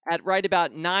trading at right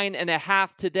about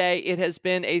 9.5 today, it has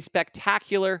been a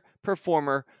spectacular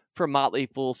performer for Motley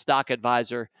Fool Stock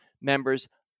Advisor members.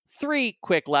 3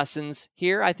 quick lessons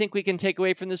here I think we can take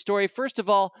away from the story. First of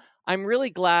all, I'm really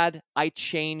glad I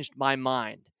changed my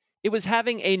mind. It was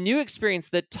having a new experience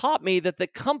that taught me that the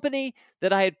company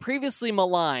that I had previously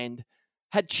maligned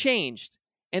had changed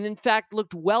and, in fact,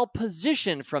 looked well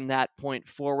positioned from that point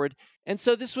forward. And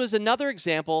so this was another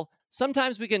example.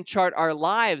 Sometimes we can chart our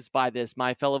lives by this,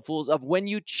 my fellow fools, of when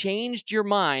you changed your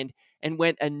mind and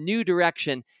went a new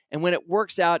direction. And when it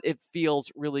works out, it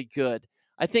feels really good.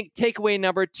 I think takeaway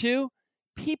number 2,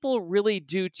 people really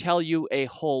do tell you a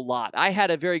whole lot. I had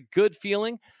a very good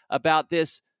feeling about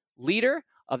this leader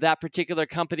of that particular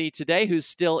company today who's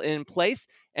still in place.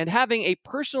 And having a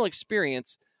personal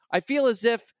experience, I feel as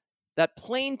if that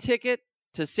plane ticket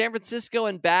to San Francisco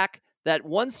and back, that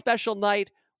one special night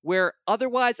where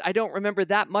otherwise I don't remember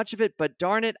that much of it, but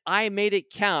darn it, I made it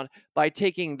count by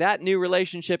taking that new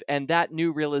relationship and that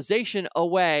new realization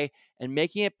away and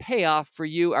making it pay off for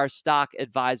you, our Stock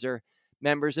Advisor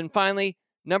members. And finally,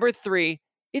 number 3,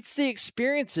 it's the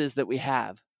experiences that we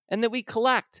have and that we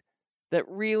collect that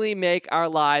really make our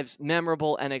lives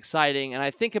memorable and exciting. And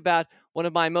I think about one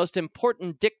of my most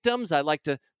important dictums. I like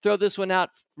to throw this one out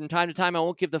from time to time. I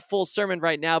won't give the full sermon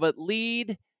right now, but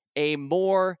lead a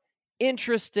more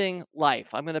interesting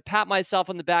life. I'm going to pat myself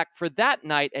on the back for that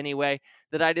night anyway,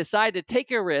 that I decided to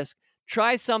take a risk,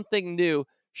 try something new,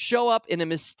 show up in a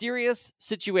mysterious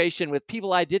situation with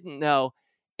people I didn't know,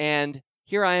 and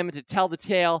here I am to tell the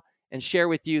tale and share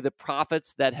with you the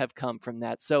profits that have come from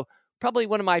that. So probably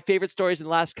one of my favorite stories in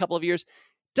the last couple of years.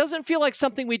 Doesn't feel like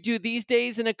something we do these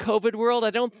days in a COVID world. I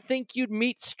don't think you'd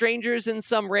meet strangers in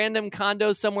some random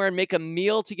condo somewhere and make a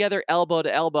meal together elbow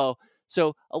to elbow.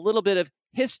 So a little bit of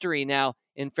history now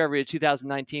in February of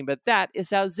 2019, but that is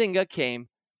how Zynga came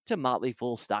to Motley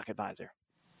Fool Stock Advisor.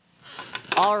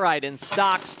 All right, and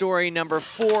stock story number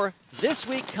 4 this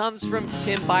week comes from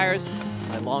Tim Byers,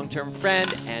 my long-term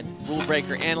friend and Rule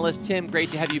Breaker analyst. Tim,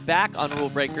 great to have you back on Rule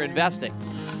Breaker Investing.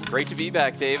 Great to be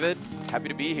back, David. Happy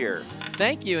to be here.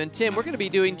 Thank you. And Tim, we're going to be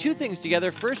doing 2 things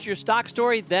together. First, your stock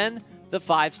story, then the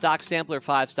 5-stock sampler,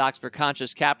 5 stocks for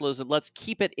conscious capitalism. Let's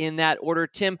keep it in that order.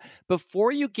 Tim,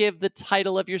 before you give the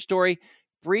title of your story,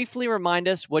 briefly remind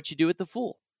us what you do at The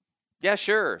Fool. Yeah,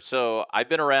 sure. So I've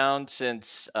been around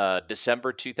since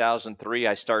December 2003.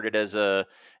 I started as a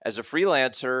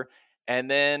freelancer, and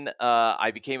then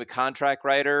I became a contract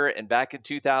writer. And back in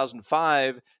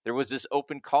 2005, there was this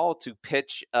open call to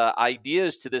pitch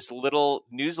ideas to this little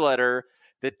newsletter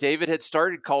that David had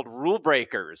started called Rule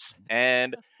Breakers.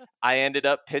 And I ended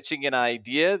up pitching an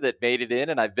idea that made it in,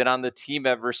 and I've been on the team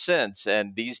ever since.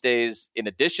 And these days, in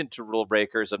addition to Rule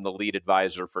Breakers, I'm the lead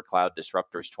advisor for Cloud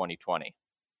Disruptors 2020.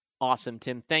 Awesome,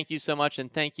 Tim. Thank you so much,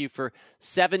 and thank you for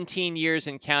 17 years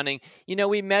and counting. You know,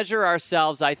 we measure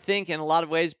ourselves, I think, in a lot of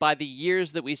ways by the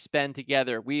years that we spend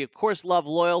together. We, of course, love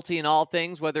loyalty in all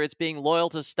things, whether it's being loyal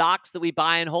to stocks that we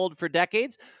buy and hold for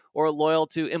decades or loyal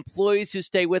to employees who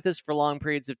stay with us for long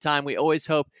periods of time. We always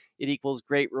hope it equals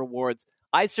great rewards.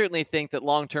 I certainly think that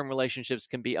long-term relationships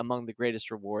can be among the greatest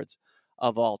rewards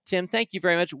of all. Tim, thank you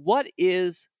very much. What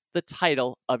is the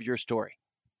title of your story?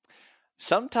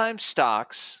 Sometimes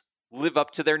stocks live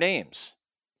up to their names.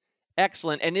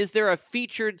 Excellent. And is there a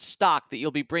featured stock that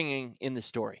you'll be bringing in the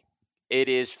story? It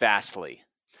is Fastly.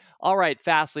 All right,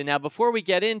 Fastly. Now, before we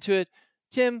get into it,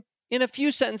 Tim, in a few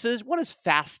sentences, what does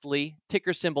Fastly,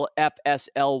 ticker symbol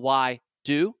FSLY,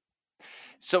 do?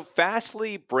 So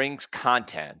Fastly brings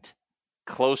content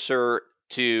closer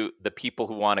to the people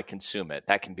who want to consume it.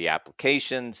 That can be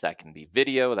applications, that can be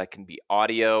video, that can be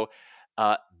audio.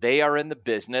 They are in the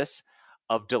business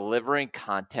of delivering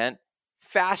content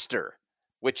faster,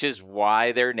 which is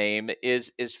why their name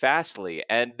is Fastly.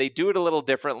 And they do it a little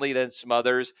differently than some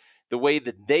others. The way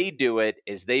that they do it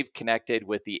is they've connected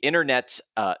with the internet's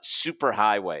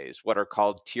superhighways, what are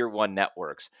called tier 1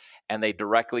 networks, and they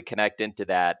directly connect into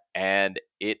that, and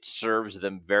it serves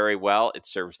them very well. It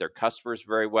serves their customers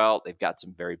very well. They've got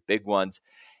some very big ones,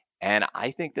 and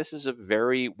I think this is a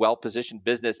very well-positioned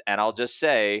business. And I'll just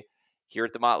say, here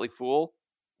at The Motley Fool,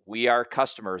 we are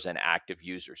customers and active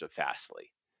users of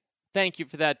Fastly. Thank you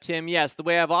for that, Tim. Yes, the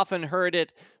way I've often heard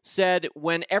it said,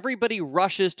 when everybody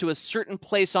rushes to a certain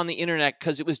place on the internet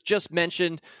because it was just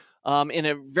mentioned in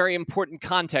a very important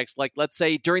context, like let's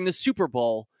say during the Super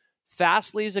Bowl,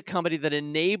 Fastly is a company that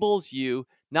enables you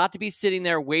not to be sitting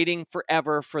there waiting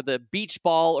forever for the beach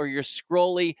ball or your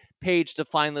scrolly page to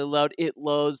finally load. It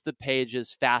loads the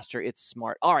pages faster. It's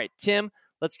smart. All right, Tim,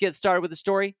 let's get started with the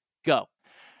story. Go.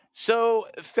 So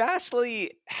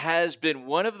Fastly has been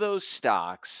one of those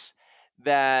stocks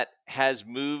that has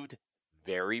moved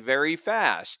very, very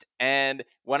fast. And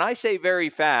when I say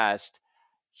very fast,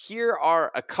 here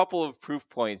are a couple of proof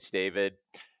points, David.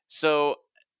 So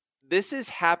this has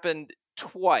happened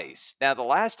twice. Now, the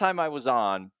last time I was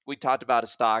on, we talked about a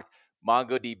stock,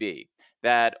 MongoDB,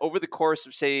 that over the course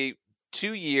of, say,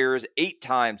 2 years, 8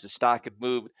 times the stock had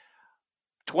moved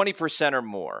 20% or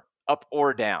more, up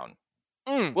or down.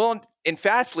 Well, in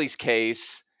Fastly's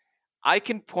case, I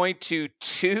can point to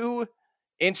 2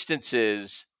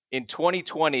 instances in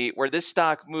 2020 where this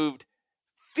stock moved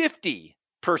 50%.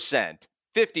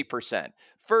 50%.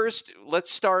 First,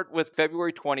 let's start with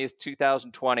February 20th,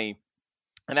 2020.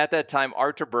 And at that time,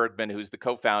 Artur Bergman, who's the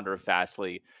co-founder of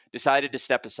Fastly, decided to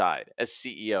step aside as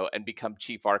CEO and become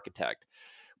chief architect.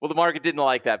 Well, the market didn't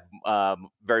like that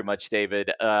very much,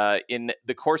 David. In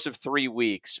the course of 3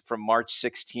 weeks, from March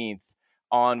 16th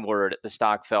onward, the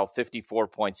stock fell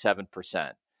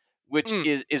 54.7%. Which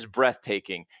is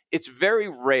breathtaking. It's very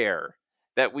rare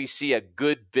that we see a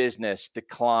good business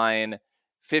decline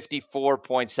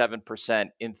 54.7%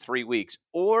 in 3 weeks.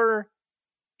 Or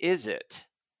is it?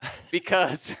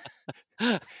 Because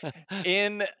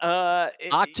in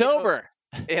October,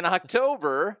 in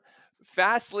October,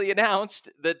 Fastly announced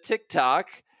that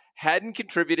TikTok hadn't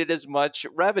contributed as much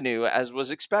revenue as was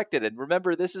expected. And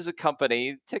remember, this is a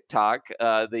company, TikTok,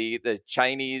 the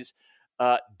Chinese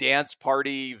dance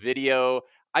party video.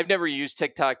 I've never used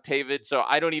TikTok, David, so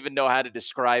I don't even know how to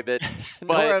describe it.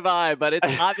 Nor have I, but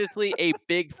it's obviously a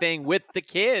big thing with the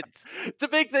kids. It's a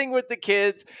big thing with the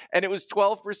kids, and it was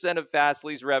 12% of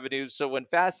Fastly's revenue. So when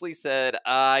Fastly said,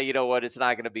 you know what, it's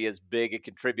not going to be as big a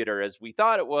contributor as we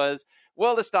thought it was,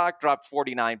 well, the stock dropped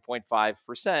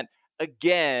 49.5%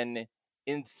 again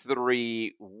in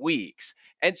 3 weeks.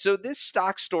 And so this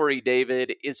stock story,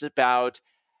 David, is about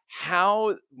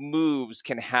how moves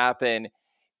can happen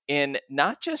in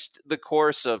not just the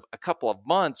course of a couple of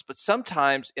months, but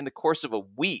sometimes in the course of a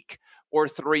week or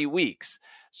 3 weeks.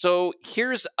 So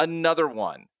here's another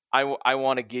one I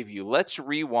want to give you. Let's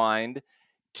rewind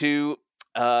to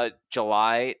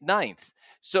July 9th.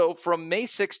 So from May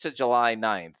 6th to July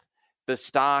 9th, the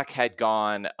stock had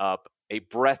gone up a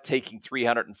breathtaking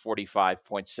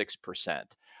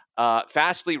 345.6%.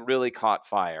 Fastly really caught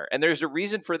fire. And there's a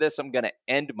reason for this I'm going to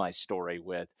end my story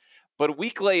with. But a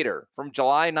week later, from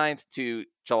July 9th to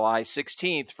July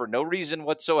 16th, for no reason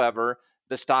whatsoever,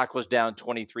 the stock was down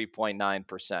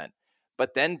 23.9%.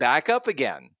 But then back up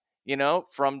again,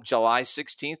 from July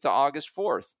 16th to August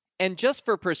 4th. And just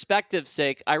for perspective's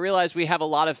sake, I realize we have a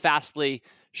lot of Fastly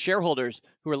shareholders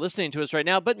who are listening to us right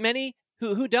now, but many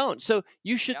who don't. So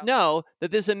you should know that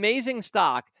this amazing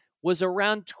stock was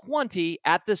around 20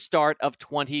 at the start of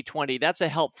 2020. That's a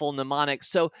helpful mnemonic.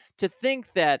 So to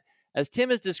think that, as Tim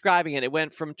is describing it, it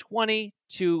went from 20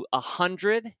 to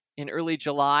 100 in early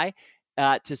July,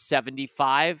 to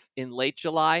 75 in late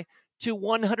July, to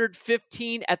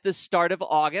 115 at the start of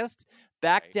August,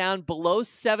 back down below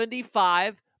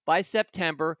 75 by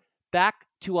September, back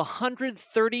to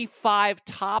 135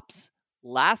 tops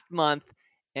last month.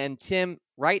 And Tim,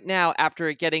 right now, after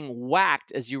it getting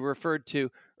whacked, as you referred to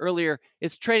earlier,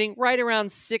 it's trading right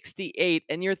around 68.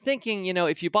 And you're thinking,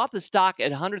 if you bought the stock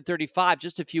at 135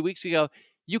 just a few weeks ago,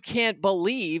 you can't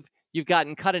believe you've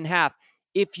gotten cut in half.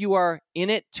 If you are in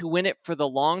it to win it for the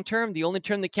long term, the only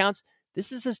term that counts,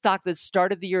 this is a stock that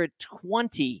started the year at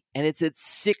 20 and it's at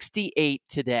 68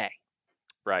 today.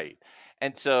 Right.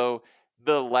 And so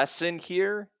the lesson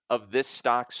here of this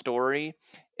stock story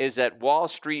is that Wall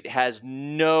Street has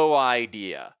no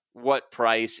idea what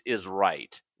price is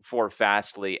right for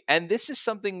Fastly. And this is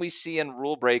something we see in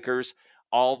rule breakers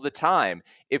all the time.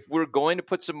 If we're going to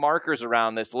put some markers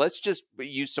around this, let's just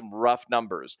use some rough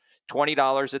numbers.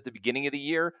 $20 at the beginning of the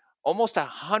year, almost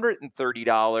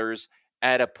 $130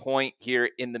 at a point here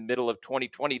in the middle of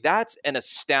 2020. That's an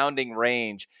astounding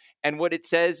range. And what it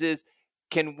says is,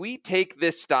 can we take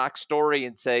this stock story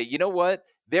and say, you know what?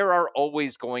 There are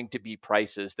always going to be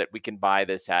prices that we can buy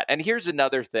this at. And here's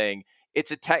another thing.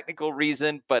 It's a technical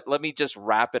reason, but let me just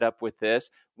wrap it up with this.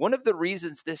 One of the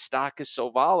reasons this stock is so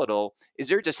volatile is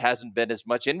there just hasn't been as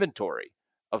much inventory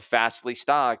of Fastly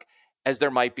stock as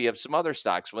there might be of some other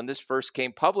stocks. When this first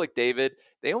came public, David,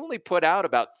 they only put out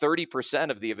about 30%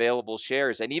 of the available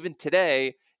shares. And even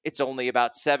today, it's only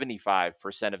about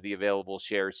 75% of the available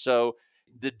shares. So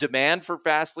the demand for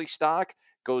Fastly stock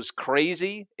goes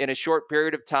crazy in a short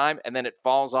period of time, and then it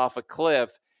falls off a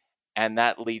cliff, and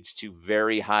that leads to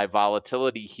very high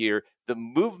volatility here. The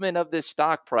movement of this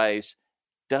stock price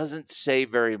doesn't say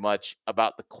very much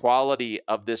about the quality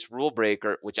of this rule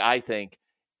breaker, which I think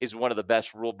is one of the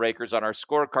best rule breakers on our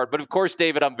scorecard. But of course,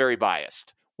 David, I'm very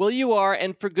biased. Well, you are,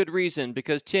 and for good reason,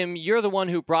 because, Tim, you're the one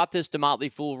who brought this to Motley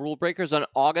Fool Rule Breakers on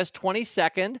August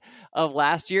 22nd of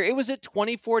last year. It was at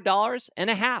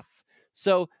 $24.50.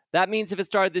 So that means if it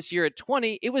started this year at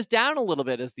 20, it was down a little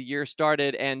bit as the year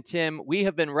started. And, Tim, we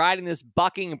have been riding this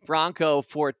bucking bronco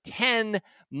for 10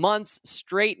 months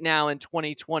straight now in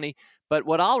 2020. But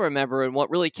what I'll remember and what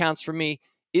really counts for me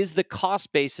is the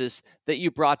cost basis that you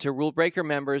brought to Rule Breaker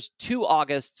members 2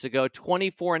 Augusts ago,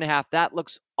 24.5. That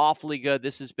looks awfully good.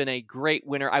 This has been a great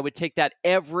winner. I would take that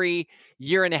every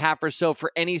year and a half or so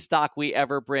for any stock we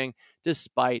ever bring,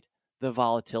 despite the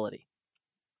volatility.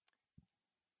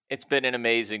 It's been an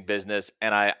amazing business,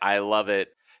 and I love it.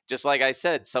 Just like I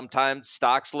said, sometimes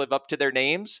stocks live up to their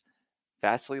names.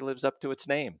 Fastly lives up to its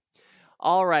name.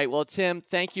 All right. Well, Tim,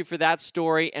 thank you for that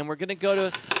story. And we're going to go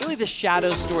to really the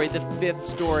shadow story, the fifth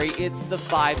story. It's the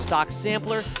 5-stock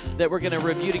sampler that we're going to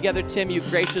review together. Tim, you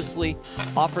graciously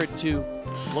offered to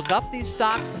look up these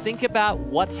stocks, think about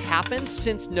what's happened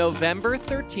since November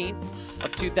 13th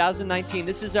of 2019.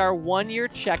 This is our one-year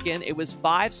check-in. It was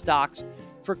 5 stocks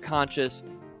for conscious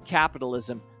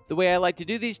capitalism. The way I like to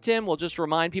do these, Tim, we'll just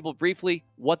remind people briefly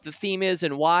what the theme is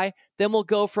and why. Then we'll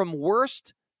go from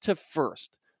worst to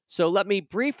first. So let me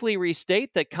briefly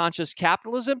restate that conscious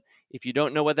capitalism, if you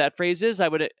don't know what that phrase is, I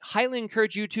would highly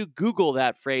encourage you to Google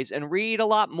that phrase and read a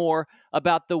lot more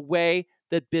about the way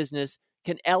that business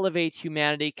can elevate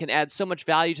humanity, can add so much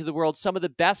value to the world. Some of the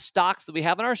best stocks that we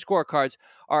have on our scorecards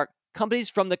are companies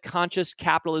from the conscious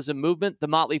capitalism movement. The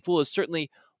Motley Fool is certainly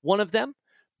one of them,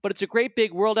 but it's a great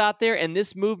big world out there, and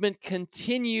this movement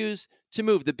continues to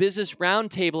move. The Business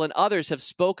Roundtable and others have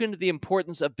spoken to the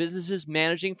importance of businesses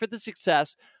managing for the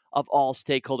success of all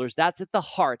stakeholders. That's at the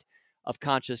heart of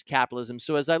conscious capitalism.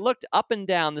 So as I looked up and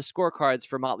down the scorecards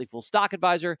for Motley Fool Stock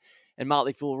Advisor and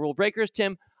Motley Fool Rule Breakers,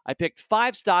 Tim, I picked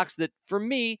 5 stocks that, for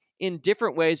me, in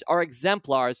different ways, are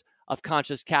exemplars of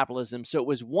conscious capitalism. So it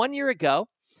was 1 year ago,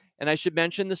 and I should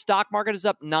mention the stock market is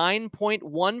up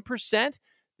 9.1%.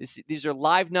 These are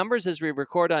live numbers as we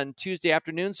record on Tuesday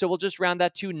afternoon, so we'll just round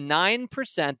that to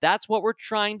 9%. That's what we're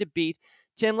trying to beat.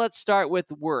 Tim, let's start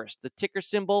with worst. The ticker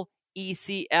symbol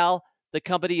ECL. The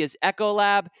company is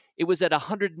Ecolab. It was at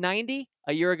 190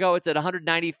 a year ago. It's at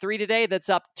 193 today. That's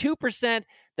up 2%.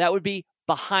 That would be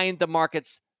behind the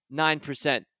market's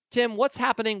 9%. Tim, what's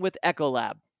happening with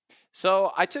Ecolab?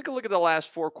 So I took a look at the last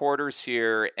 4 quarters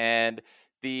here, and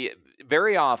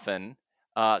very often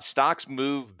stocks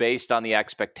move based on the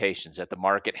expectations that the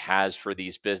market has for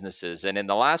these businesses. And in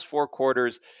the last 4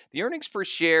 quarters, the earnings per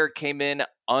share came in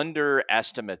under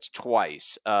estimates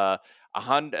twice.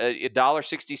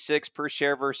 $1.66 per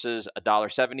share versus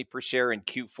 $1.70 per share in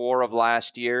Q4 of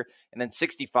last year, and then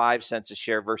 65 cents a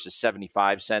share versus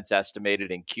 75 cents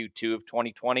estimated in Q2 of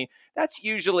 2020. That's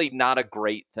usually not a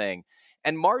great thing.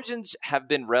 And margins have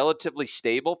been relatively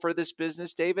stable for this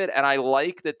business, David, and I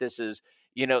like that this is,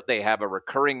 they have a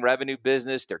recurring revenue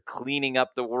business. They're cleaning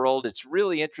up the world. It's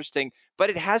really interesting, but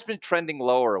it has been trending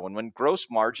lower. When gross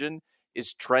margin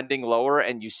is trending lower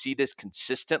and you see this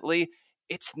consistently,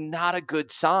 it's not a good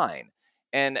sign.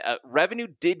 And revenue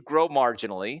did grow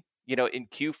marginally, in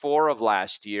Q4 of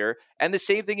last year, and the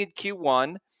same thing in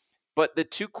Q1. But the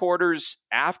 2 quarters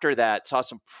after that saw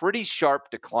some pretty sharp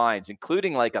declines,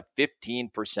 including like a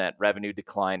 15% revenue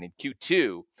decline in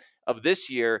Q2 of this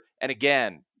year. And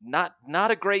again, not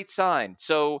a great sign.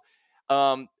 So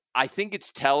I think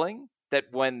it's telling that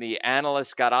when the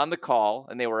analysts got on the call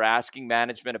and they were asking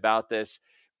management about this,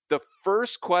 the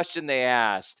first question they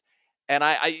asked, and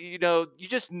you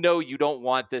just know you don't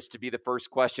want this to be the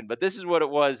first question, but this is what it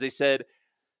was. They said,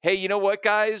 hey, you know what,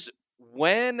 guys?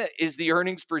 When is the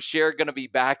earnings per share going to be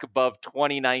back above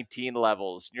 2019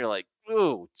 levels? And you're like,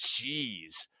 oh,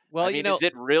 geez. Well, I mean, is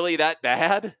it really that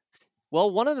bad? Well,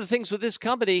 one of the things with this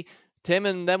company, Tim,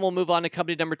 and then we'll move on to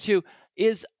company number 2,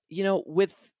 is,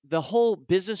 with the whole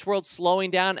business world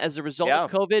slowing down as a result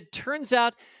of COVID, turns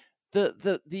out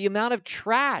the amount of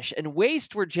trash and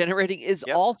waste we're generating is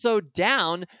also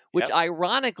down, which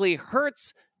ironically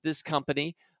hurts this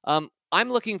company. I'm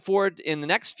looking forward in the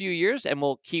next few years, and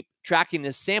we'll keep tracking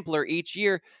this sampler each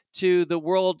year, to the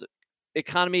world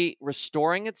economy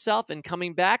restoring itself and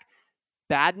coming back.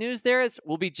 Bad news there is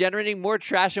we'll be generating more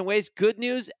trash and waste. Good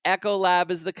news,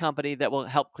 Ecolab is the company that will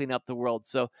help clean up the world.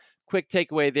 So quick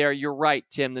takeaway there. You're right,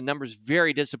 Tim. The numbers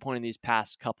very disappointing these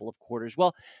past couple of quarters.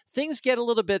 Well, things get a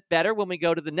little bit better when we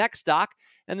go to the next stock.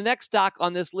 And the next stock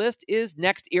on this list is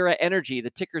NextEra Energy. The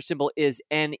ticker symbol is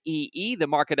NEE. The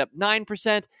market up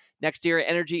 9%. NextEra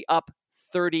Energy up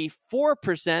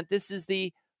 34%. This is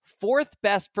the fourth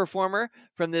best performer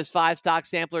from this 5-stock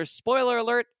sampler. Spoiler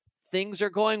alert, things are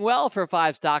going well for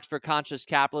 5 stocks for conscious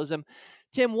capitalism.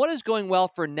 Tim, what is going well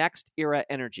for NextEra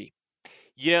Energy?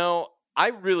 I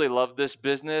really love this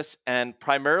business, and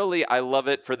primarily I love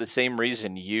it for the same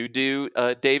reason you do,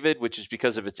 David, which is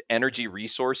because of its energy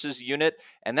resources unit.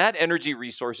 And that energy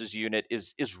resources unit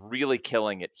is really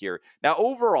killing it here. Now,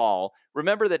 overall,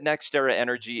 remember that NextEra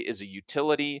Energy is a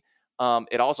utility.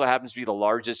 It also happens to be the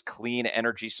largest clean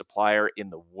energy supplier in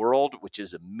the world, which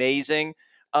is amazing.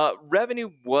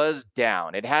 Revenue was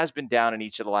down. It has been down in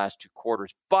each of the last 2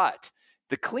 quarters, but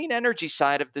the clean energy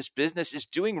side of this business is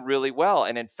doing really well.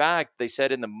 And in fact, they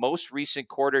said in the most recent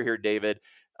quarter here, David,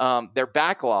 their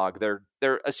backlog,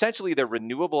 they're essentially their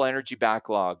renewable energy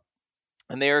backlog,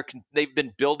 and they've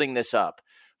been building this up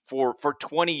for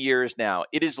 20 years now.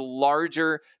 It is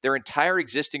larger. Their entire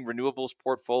existing renewables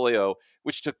portfolio,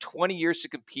 which took 20 years to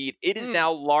compete, it is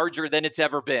now larger than it's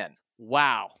ever been.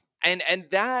 Wow. And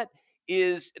that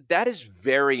is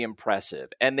very impressive.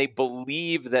 And they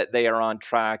believe that they are on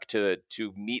track to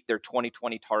meet their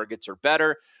 2020 targets or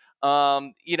better.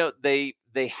 They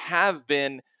have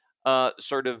been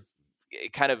sort of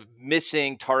kind of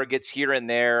missing targets here and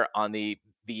there on the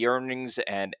earnings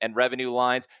and revenue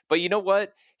lines. But you know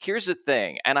what? Here's the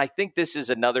thing. And I think this is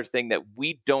another thing that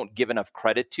we don't give enough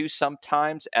credit to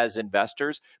sometimes as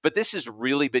investors, but this has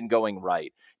really been going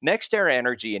right. NextEra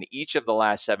Energy in each of the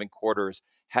last 7 quarters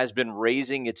has been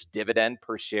raising its dividend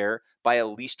per share by at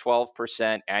least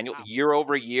 12% annual year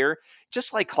over year,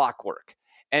 just like clockwork.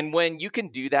 And when you can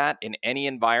do that in any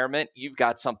environment, you've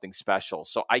got something special.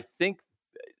 So I think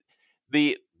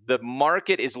the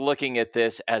market is looking at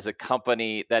this as a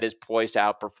company that is poised to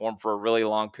outperform for a really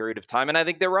long period of time. And I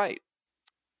think they're right.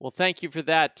 Well, thank you for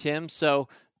that, Tim. So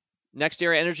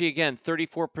NextEra Energy, again,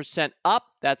 34% up.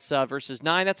 That's versus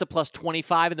 9. That's a plus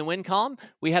 25 in the win column.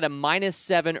 We had a minus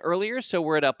 7 earlier, so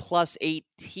we're at a plus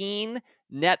 18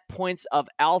 net points of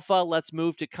alpha. Let's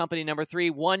move to company number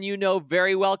 3, one you know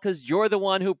very well because you're the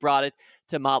one who brought it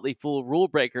to Motley Fool Rule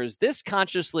Breakers. This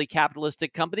consciously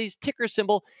capitalistic company's ticker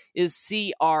symbol is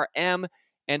CRM,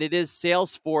 and it is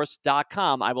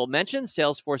Salesforce.com. I will mention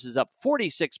Salesforce is up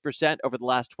 46% over the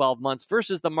last 12 months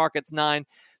versus the market's 9.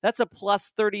 That's a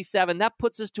plus 37. That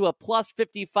puts us to a plus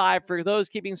 55 for those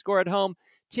keeping score at home.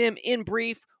 Tim, in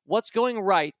brief, what's going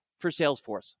right for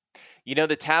Salesforce?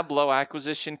 The Tableau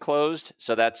acquisition closed.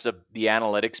 So that's the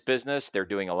analytics business. They're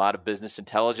doing a lot of business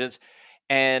intelligence.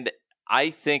 And I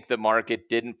think the market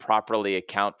didn't properly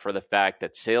account for the fact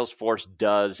that Salesforce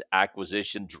does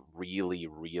acquisitions really,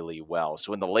 really well.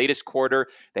 So in the latest quarter,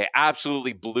 they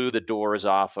absolutely blew the doors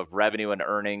off of revenue and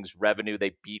earnings. Revenue,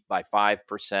 they beat by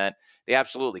 5%. They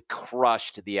absolutely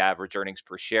crushed the average earnings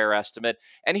per share estimate.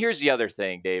 And here's the other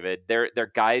thing, David.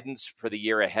 Their guidance for the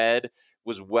year ahead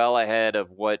was well ahead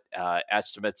of what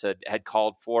estimates had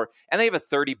called for. And they have a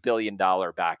 $30 billion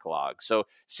backlog. So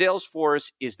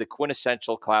Salesforce is the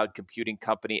quintessential cloud computing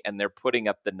company, and they're putting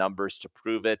up the numbers to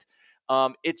prove it.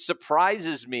 It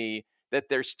surprises me that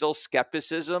there's still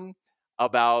skepticism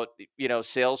about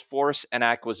Salesforce and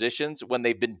acquisitions when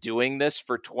they've been doing this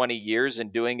for 20 years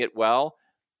and doing it well.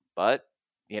 But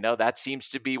that seems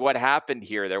to be what happened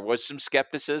here. There was some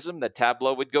skepticism that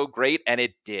Tableau would go great, and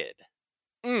it did.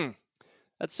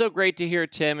 That's so great to hear,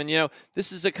 Tim. And,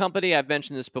 this is a company, I've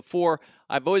mentioned this before,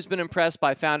 I've always been impressed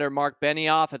by founder Mark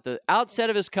Benioff. At the outset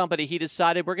of his company, he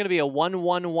decided we're going to be a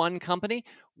 1-1-1 company.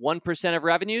 1% of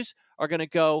revenues are going to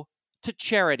go to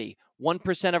charity.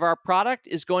 1% of our product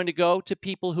is going to go to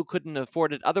people who couldn't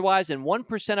afford it otherwise. And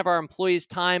 1% of our employees'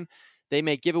 time they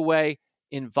may give away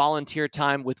in volunteer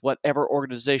time with whatever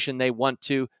organization they want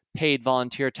to, paid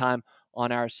volunteer time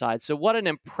on our side. So what an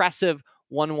impressive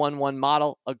 111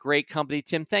 model, a great company.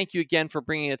 Tim, thank you again for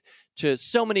bringing it to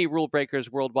so many rule breakers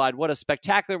worldwide. What a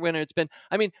spectacular winner it's been.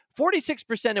 I mean,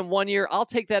 46% in 1 year, I'll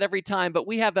take that every time, but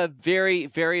we have a very,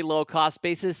 very low cost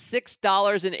basis,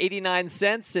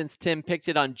 $6.89 since Tim picked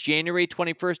it on January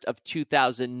 21st of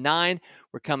 2009.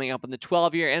 We're coming up on the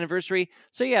 12-year anniversary.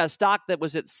 So yeah, a stock that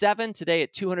was at 7 today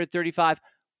at 235.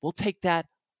 We'll take that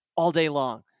all day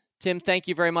long. Tim, thank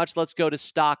you very much. Let's go to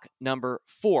stock number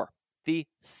 4. The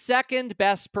second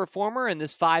best performer in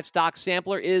this 5-stock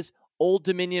sampler is Old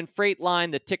Dominion Freight Line.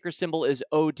 The ticker symbol is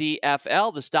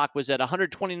ODFL. The stock was at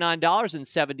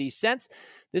 $129.70.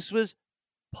 This was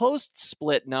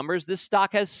post-split numbers. This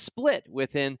stock has split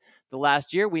within the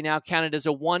last year. We now count it as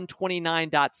a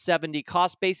 $129.70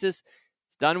 cost basis.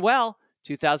 It's done well.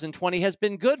 2020 has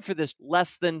been good for this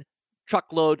less than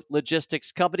truckload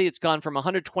logistics company. It's gone from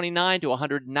 129 to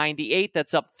 198.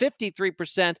 That's up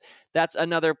 53%. That's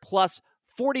another plus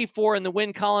 44 in the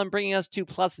win column, bringing us to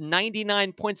plus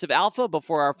 99 points of alpha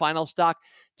before our final stock.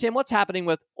 Tim, what's happening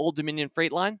with Old Dominion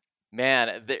Freight Line?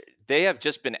 Man, they have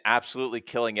just been absolutely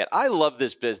killing it. I love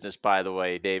this business, by the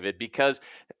way, David, because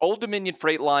Old Dominion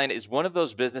Freight Line is one of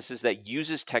those businesses that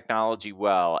uses technology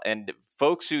well. And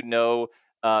folks who know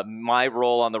my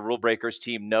role on the Rule Breakers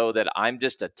team know that I'm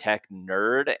just a tech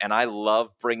nerd, and I love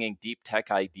bringing deep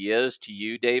tech ideas to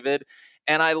you, David.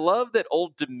 And I love that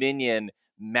Old Dominion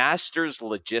masters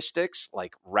logistics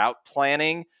like route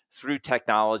planning through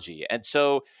technology. And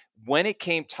so when it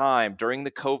came time during the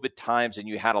COVID times and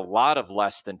you had a lot of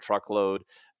less than truckload,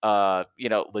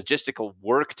 logistical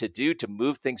work to do to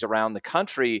move things around the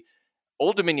country,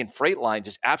 Old Dominion Freight Line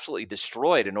just absolutely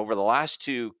destroyed. And over the last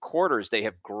 2 quarters, they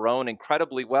have grown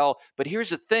incredibly well. But here's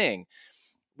the thing.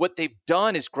 What they've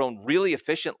done is grown really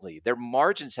efficiently. Their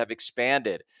margins have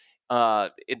expanded.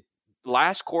 In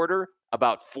last quarter,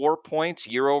 about 4 points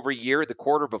year over year. The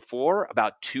quarter before,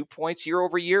 about 2 points year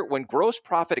over year. When gross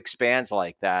profit expands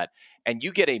like that and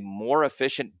you get a more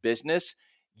efficient business,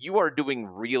 you are doing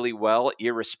really well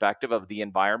irrespective of the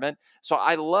environment. So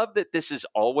I love that this has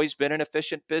always been an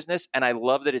efficient business, and I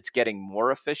love that it's getting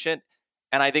more efficient.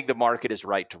 And I think the market is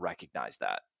right to recognize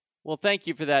that. Well, thank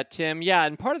you for that, Tim. Yeah,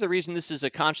 and part of the reason this is a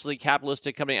consciously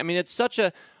capitalistic company, I mean, it's such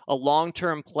a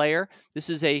long-term player. This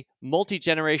is a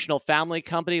multi-generational family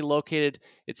company located,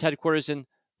 its headquarters in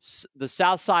the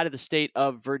south side of the state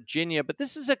of Virginia. But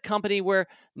this is a company where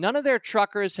none of their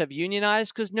truckers have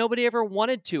unionized because nobody ever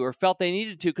wanted to or felt they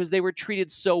needed to because they were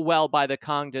treated so well by the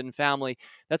Congdon family.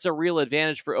 That's a real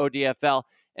advantage for ODFL,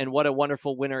 and what a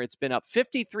wonderful winner it's been, up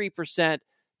 53%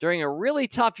 during a really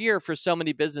tough year for so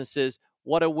many businesses.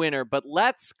 What a winner. But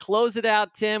let's close it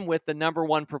out, Tim, with the number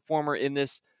 1 performer in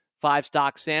this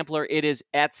 5-stock sampler. It is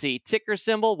Etsy. Ticker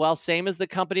symbol, well, same as the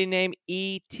company name,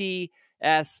 ETSY.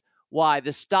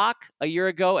 The stock a year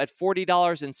ago at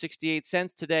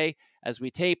 $40.68 today, as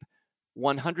we tape,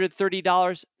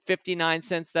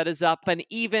 $130.59. That is up an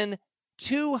even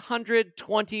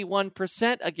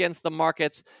 221% against the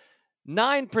markets.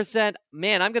 9%.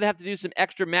 Man, I'm going to have to do some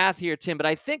extra math here, Tim, but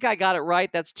I think I got it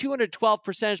right. That's 212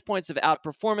 percentage points of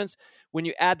outperformance. When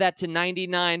you add that to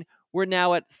 99, we're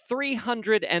now at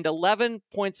 311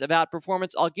 points of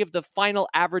outperformance. I'll give the final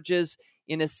averages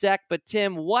in a sec, but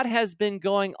Tim, what has been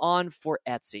going on for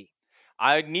Etsy?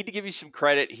 I need to give you some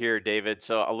credit here, David.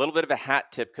 So a little bit of a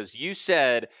hat tip, because you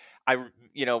said,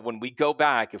 when we go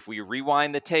back, if we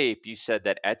rewind the tape, you said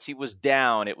that Etsy was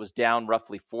down. It was down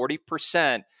roughly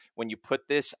 40% when you put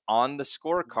this on the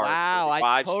scorecard. Wow,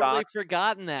 I totally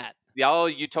forgotten that. Oh,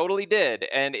 you totally did.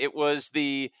 And it was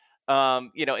the,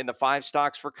 in the 5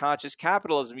 stocks for conscious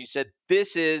capitalism, you said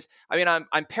this is,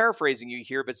 I'm paraphrasing you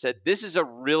here, but said this is a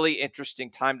really interesting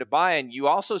time to buy. And you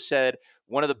also said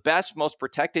one of the best, most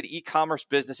protected e-commerce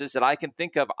businesses that I can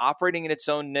think of operating in its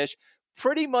own niche,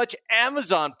 pretty much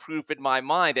Amazon proof in my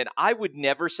mind. And I would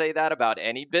never say that about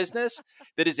any business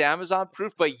that is Amazon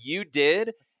proof, but you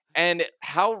did. And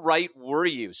how right were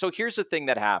you? So here's the thing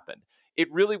that happened.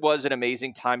 It really was an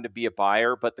amazing time to be a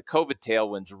buyer, but the COVID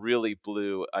tailwinds really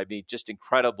blew, just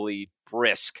incredibly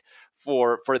brisk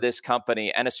for this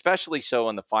company, and especially so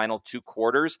in the final 2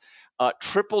 quarters.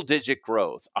 Triple-digit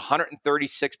growth,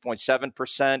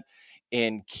 136.7%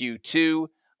 in Q2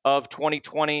 of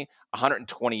 2020,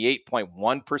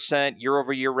 128.1%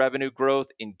 year-over-year revenue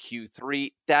growth in Q3.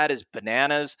 That is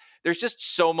bananas. There's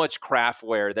just so much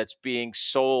craftware that's being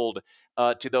sold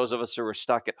to those of us who are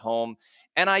stuck at home.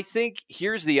 And I think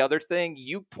here's the other thing.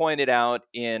 You pointed out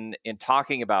in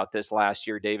talking about this last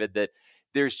year, David, that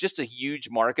there's just a huge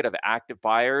market of active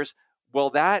buyers. Well,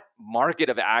 that market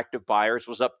of active buyers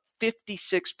was up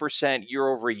 56% year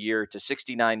over year to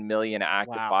 69 million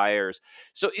active buyers.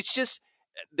 So it's just,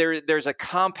 there's a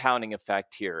compounding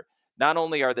effect here. Not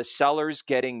only are the sellers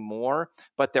getting more,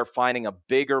 but they're finding a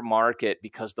bigger market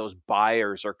because those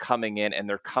buyers are coming in, and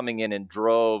they're coming in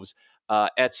droves.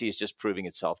 Etsy is just proving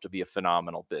itself to be a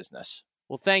phenomenal business.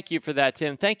 Well, thank you for that,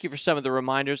 Tim. Thank you for some of the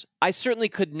reminders. I certainly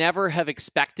could never have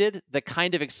expected the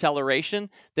kind of acceleration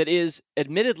that is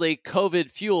admittedly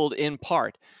COVID-fueled in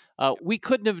part. We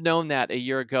couldn't have known that a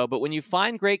year ago, but when you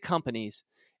find great companies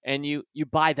and you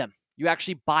buy them, you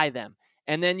actually buy them,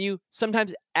 and then you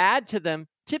sometimes add to them,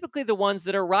 typically the ones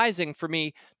that are rising for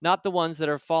me, not the ones that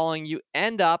are falling, you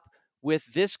end up with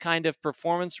this kind of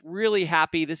performance. Really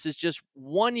happy. This is just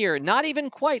 1 year, not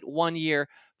even quite 1 year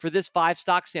for this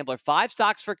 5-stock sampler. 5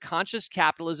 stocks for conscious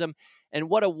capitalism. And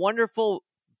what a wonderful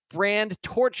brand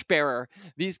torchbearer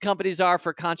these companies are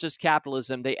for conscious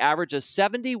capitalism. They average a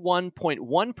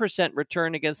 71.1%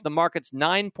 return against the market's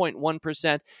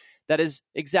 9.1%. That is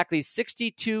exactly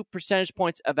 62 percentage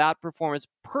points of outperformance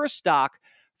per stock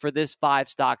for this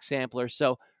 5-stock sampler.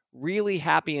 So really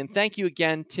happy. And thank you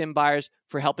again, Tim Byers,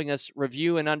 for helping us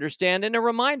review and understand. And a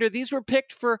reminder, these were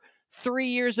picked for 3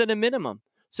 years at a minimum.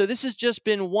 So this has just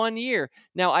been 1 year.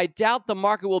 Now, I doubt the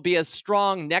market will be as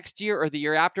strong next year or the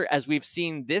year after as we've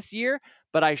seen this year,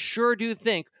 but I sure do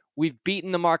think we've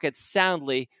beaten the market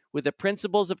soundly with the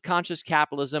principles of conscious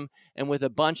capitalism and with a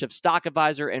bunch of Stock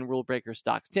Advisor and Rule Breaker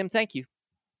stocks. Tim, thank you.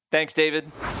 Thanks, David.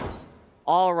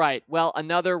 All right. Well,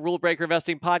 another Rule Breaker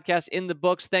Investing podcast in the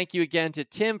books. Thank you again to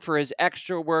Tim for his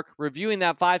extra work reviewing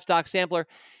that 5-stock sampler.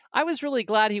 I was really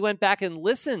glad he went back and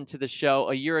listened to the show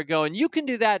a year ago, and you can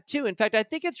do that too. In fact, I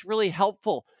think it's really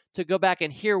helpful to go back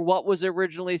and hear what was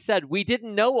originally said. We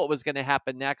didn't know what was going to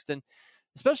happen next, and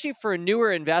especially for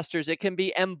newer investors, it can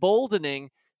be emboldening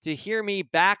to hear me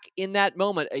back in that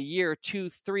moment a year, 2,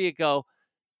 3 ago,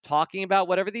 talking about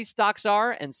whatever these stocks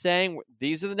are and saying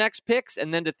these are the next picks,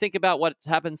 and then to think about what's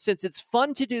happened since. It's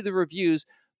fun to do the reviews,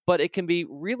 but it can be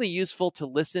really useful to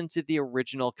listen to the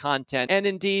original content. And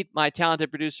indeed, my talented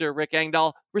producer, Rick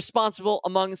Engdahl, responsible,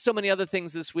 among so many other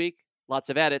things this week, lots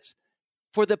of edits,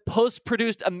 for the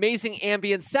post-produced amazing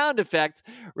ambient sound effects.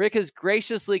 Rick has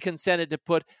graciously consented to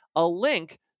put a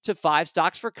link to 5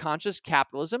 Stocks for Conscious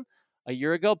Capitalism, a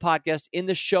year ago podcast, in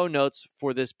the show notes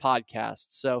for this podcast.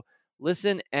 So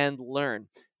listen and learn.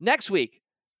 Next week,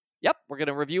 we're going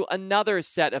to review another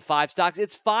set of 5 stocks.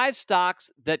 It's 5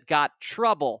 stocks that got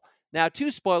trouble. Now,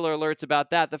 2 spoiler alerts about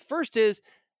that. The first is,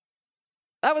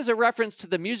 that was a reference to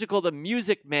the musical The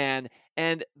Music Man,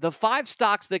 and the 5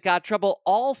 stocks that got trouble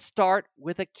all start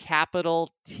with a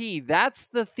capital T. That's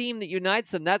the theme that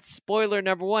unites them. That's spoiler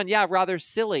number 1. Yeah, rather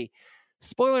silly.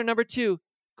 Spoiler number 2,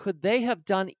 could they have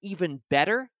done even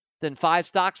better than 5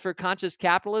 stocks for conscious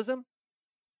capitalism?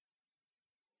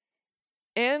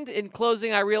 And in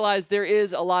closing, I realize there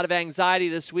is a lot of anxiety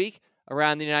this week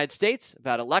around the United States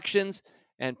about elections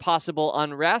and possible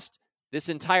unrest. This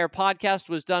entire podcast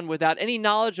was done without any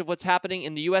knowledge of what's happening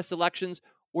in the U.S. elections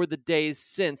or the days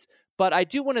since. But I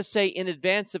do want to say in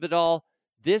advance of it all,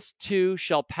 this too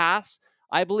shall pass.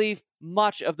 I believe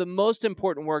much of the most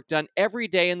important work done every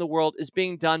day in the world is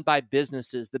being done by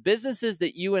businesses. The businesses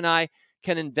that you and I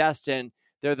can invest in.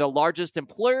 They're the largest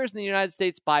employers in the United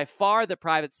States by far, the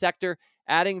private sector,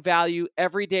 adding value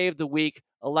every day of the week,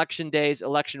 election days,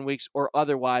 election weeks, or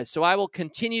otherwise. So I will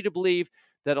continue to believe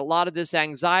that a lot of this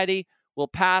anxiety will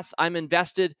pass. I'm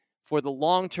invested for the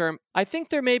long term. I think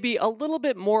there may be a little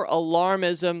bit more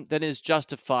alarmism than is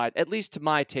justified, at least to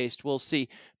my taste. We'll see.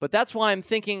 But that's why I'm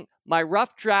thinking my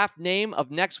rough draft name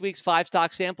of next week's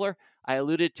 5-stock sampler, I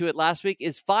alluded to it last week,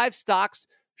 is 5 Stocks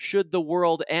Should the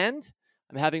World End?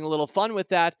 I'm having a little fun with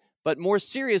that. But more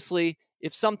seriously,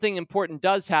 if something important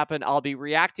does happen, I'll be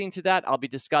reacting to that. I'll be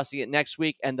discussing it next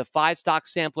week, and the 5-stock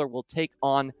sampler will take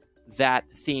on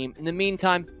that theme. In the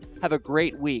meantime, have a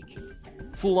great week.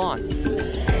 Fool on.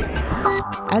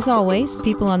 As always,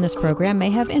 people on this program may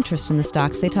have interest in the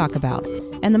stocks they talk about,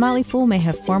 and the Motley Fool may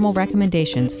have formal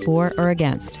recommendations for or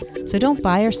against. So don't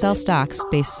buy or sell stocks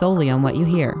based solely on what you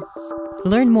hear.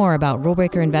 Learn more about Rule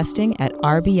Breaker investing at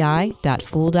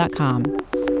rbi.fool.com.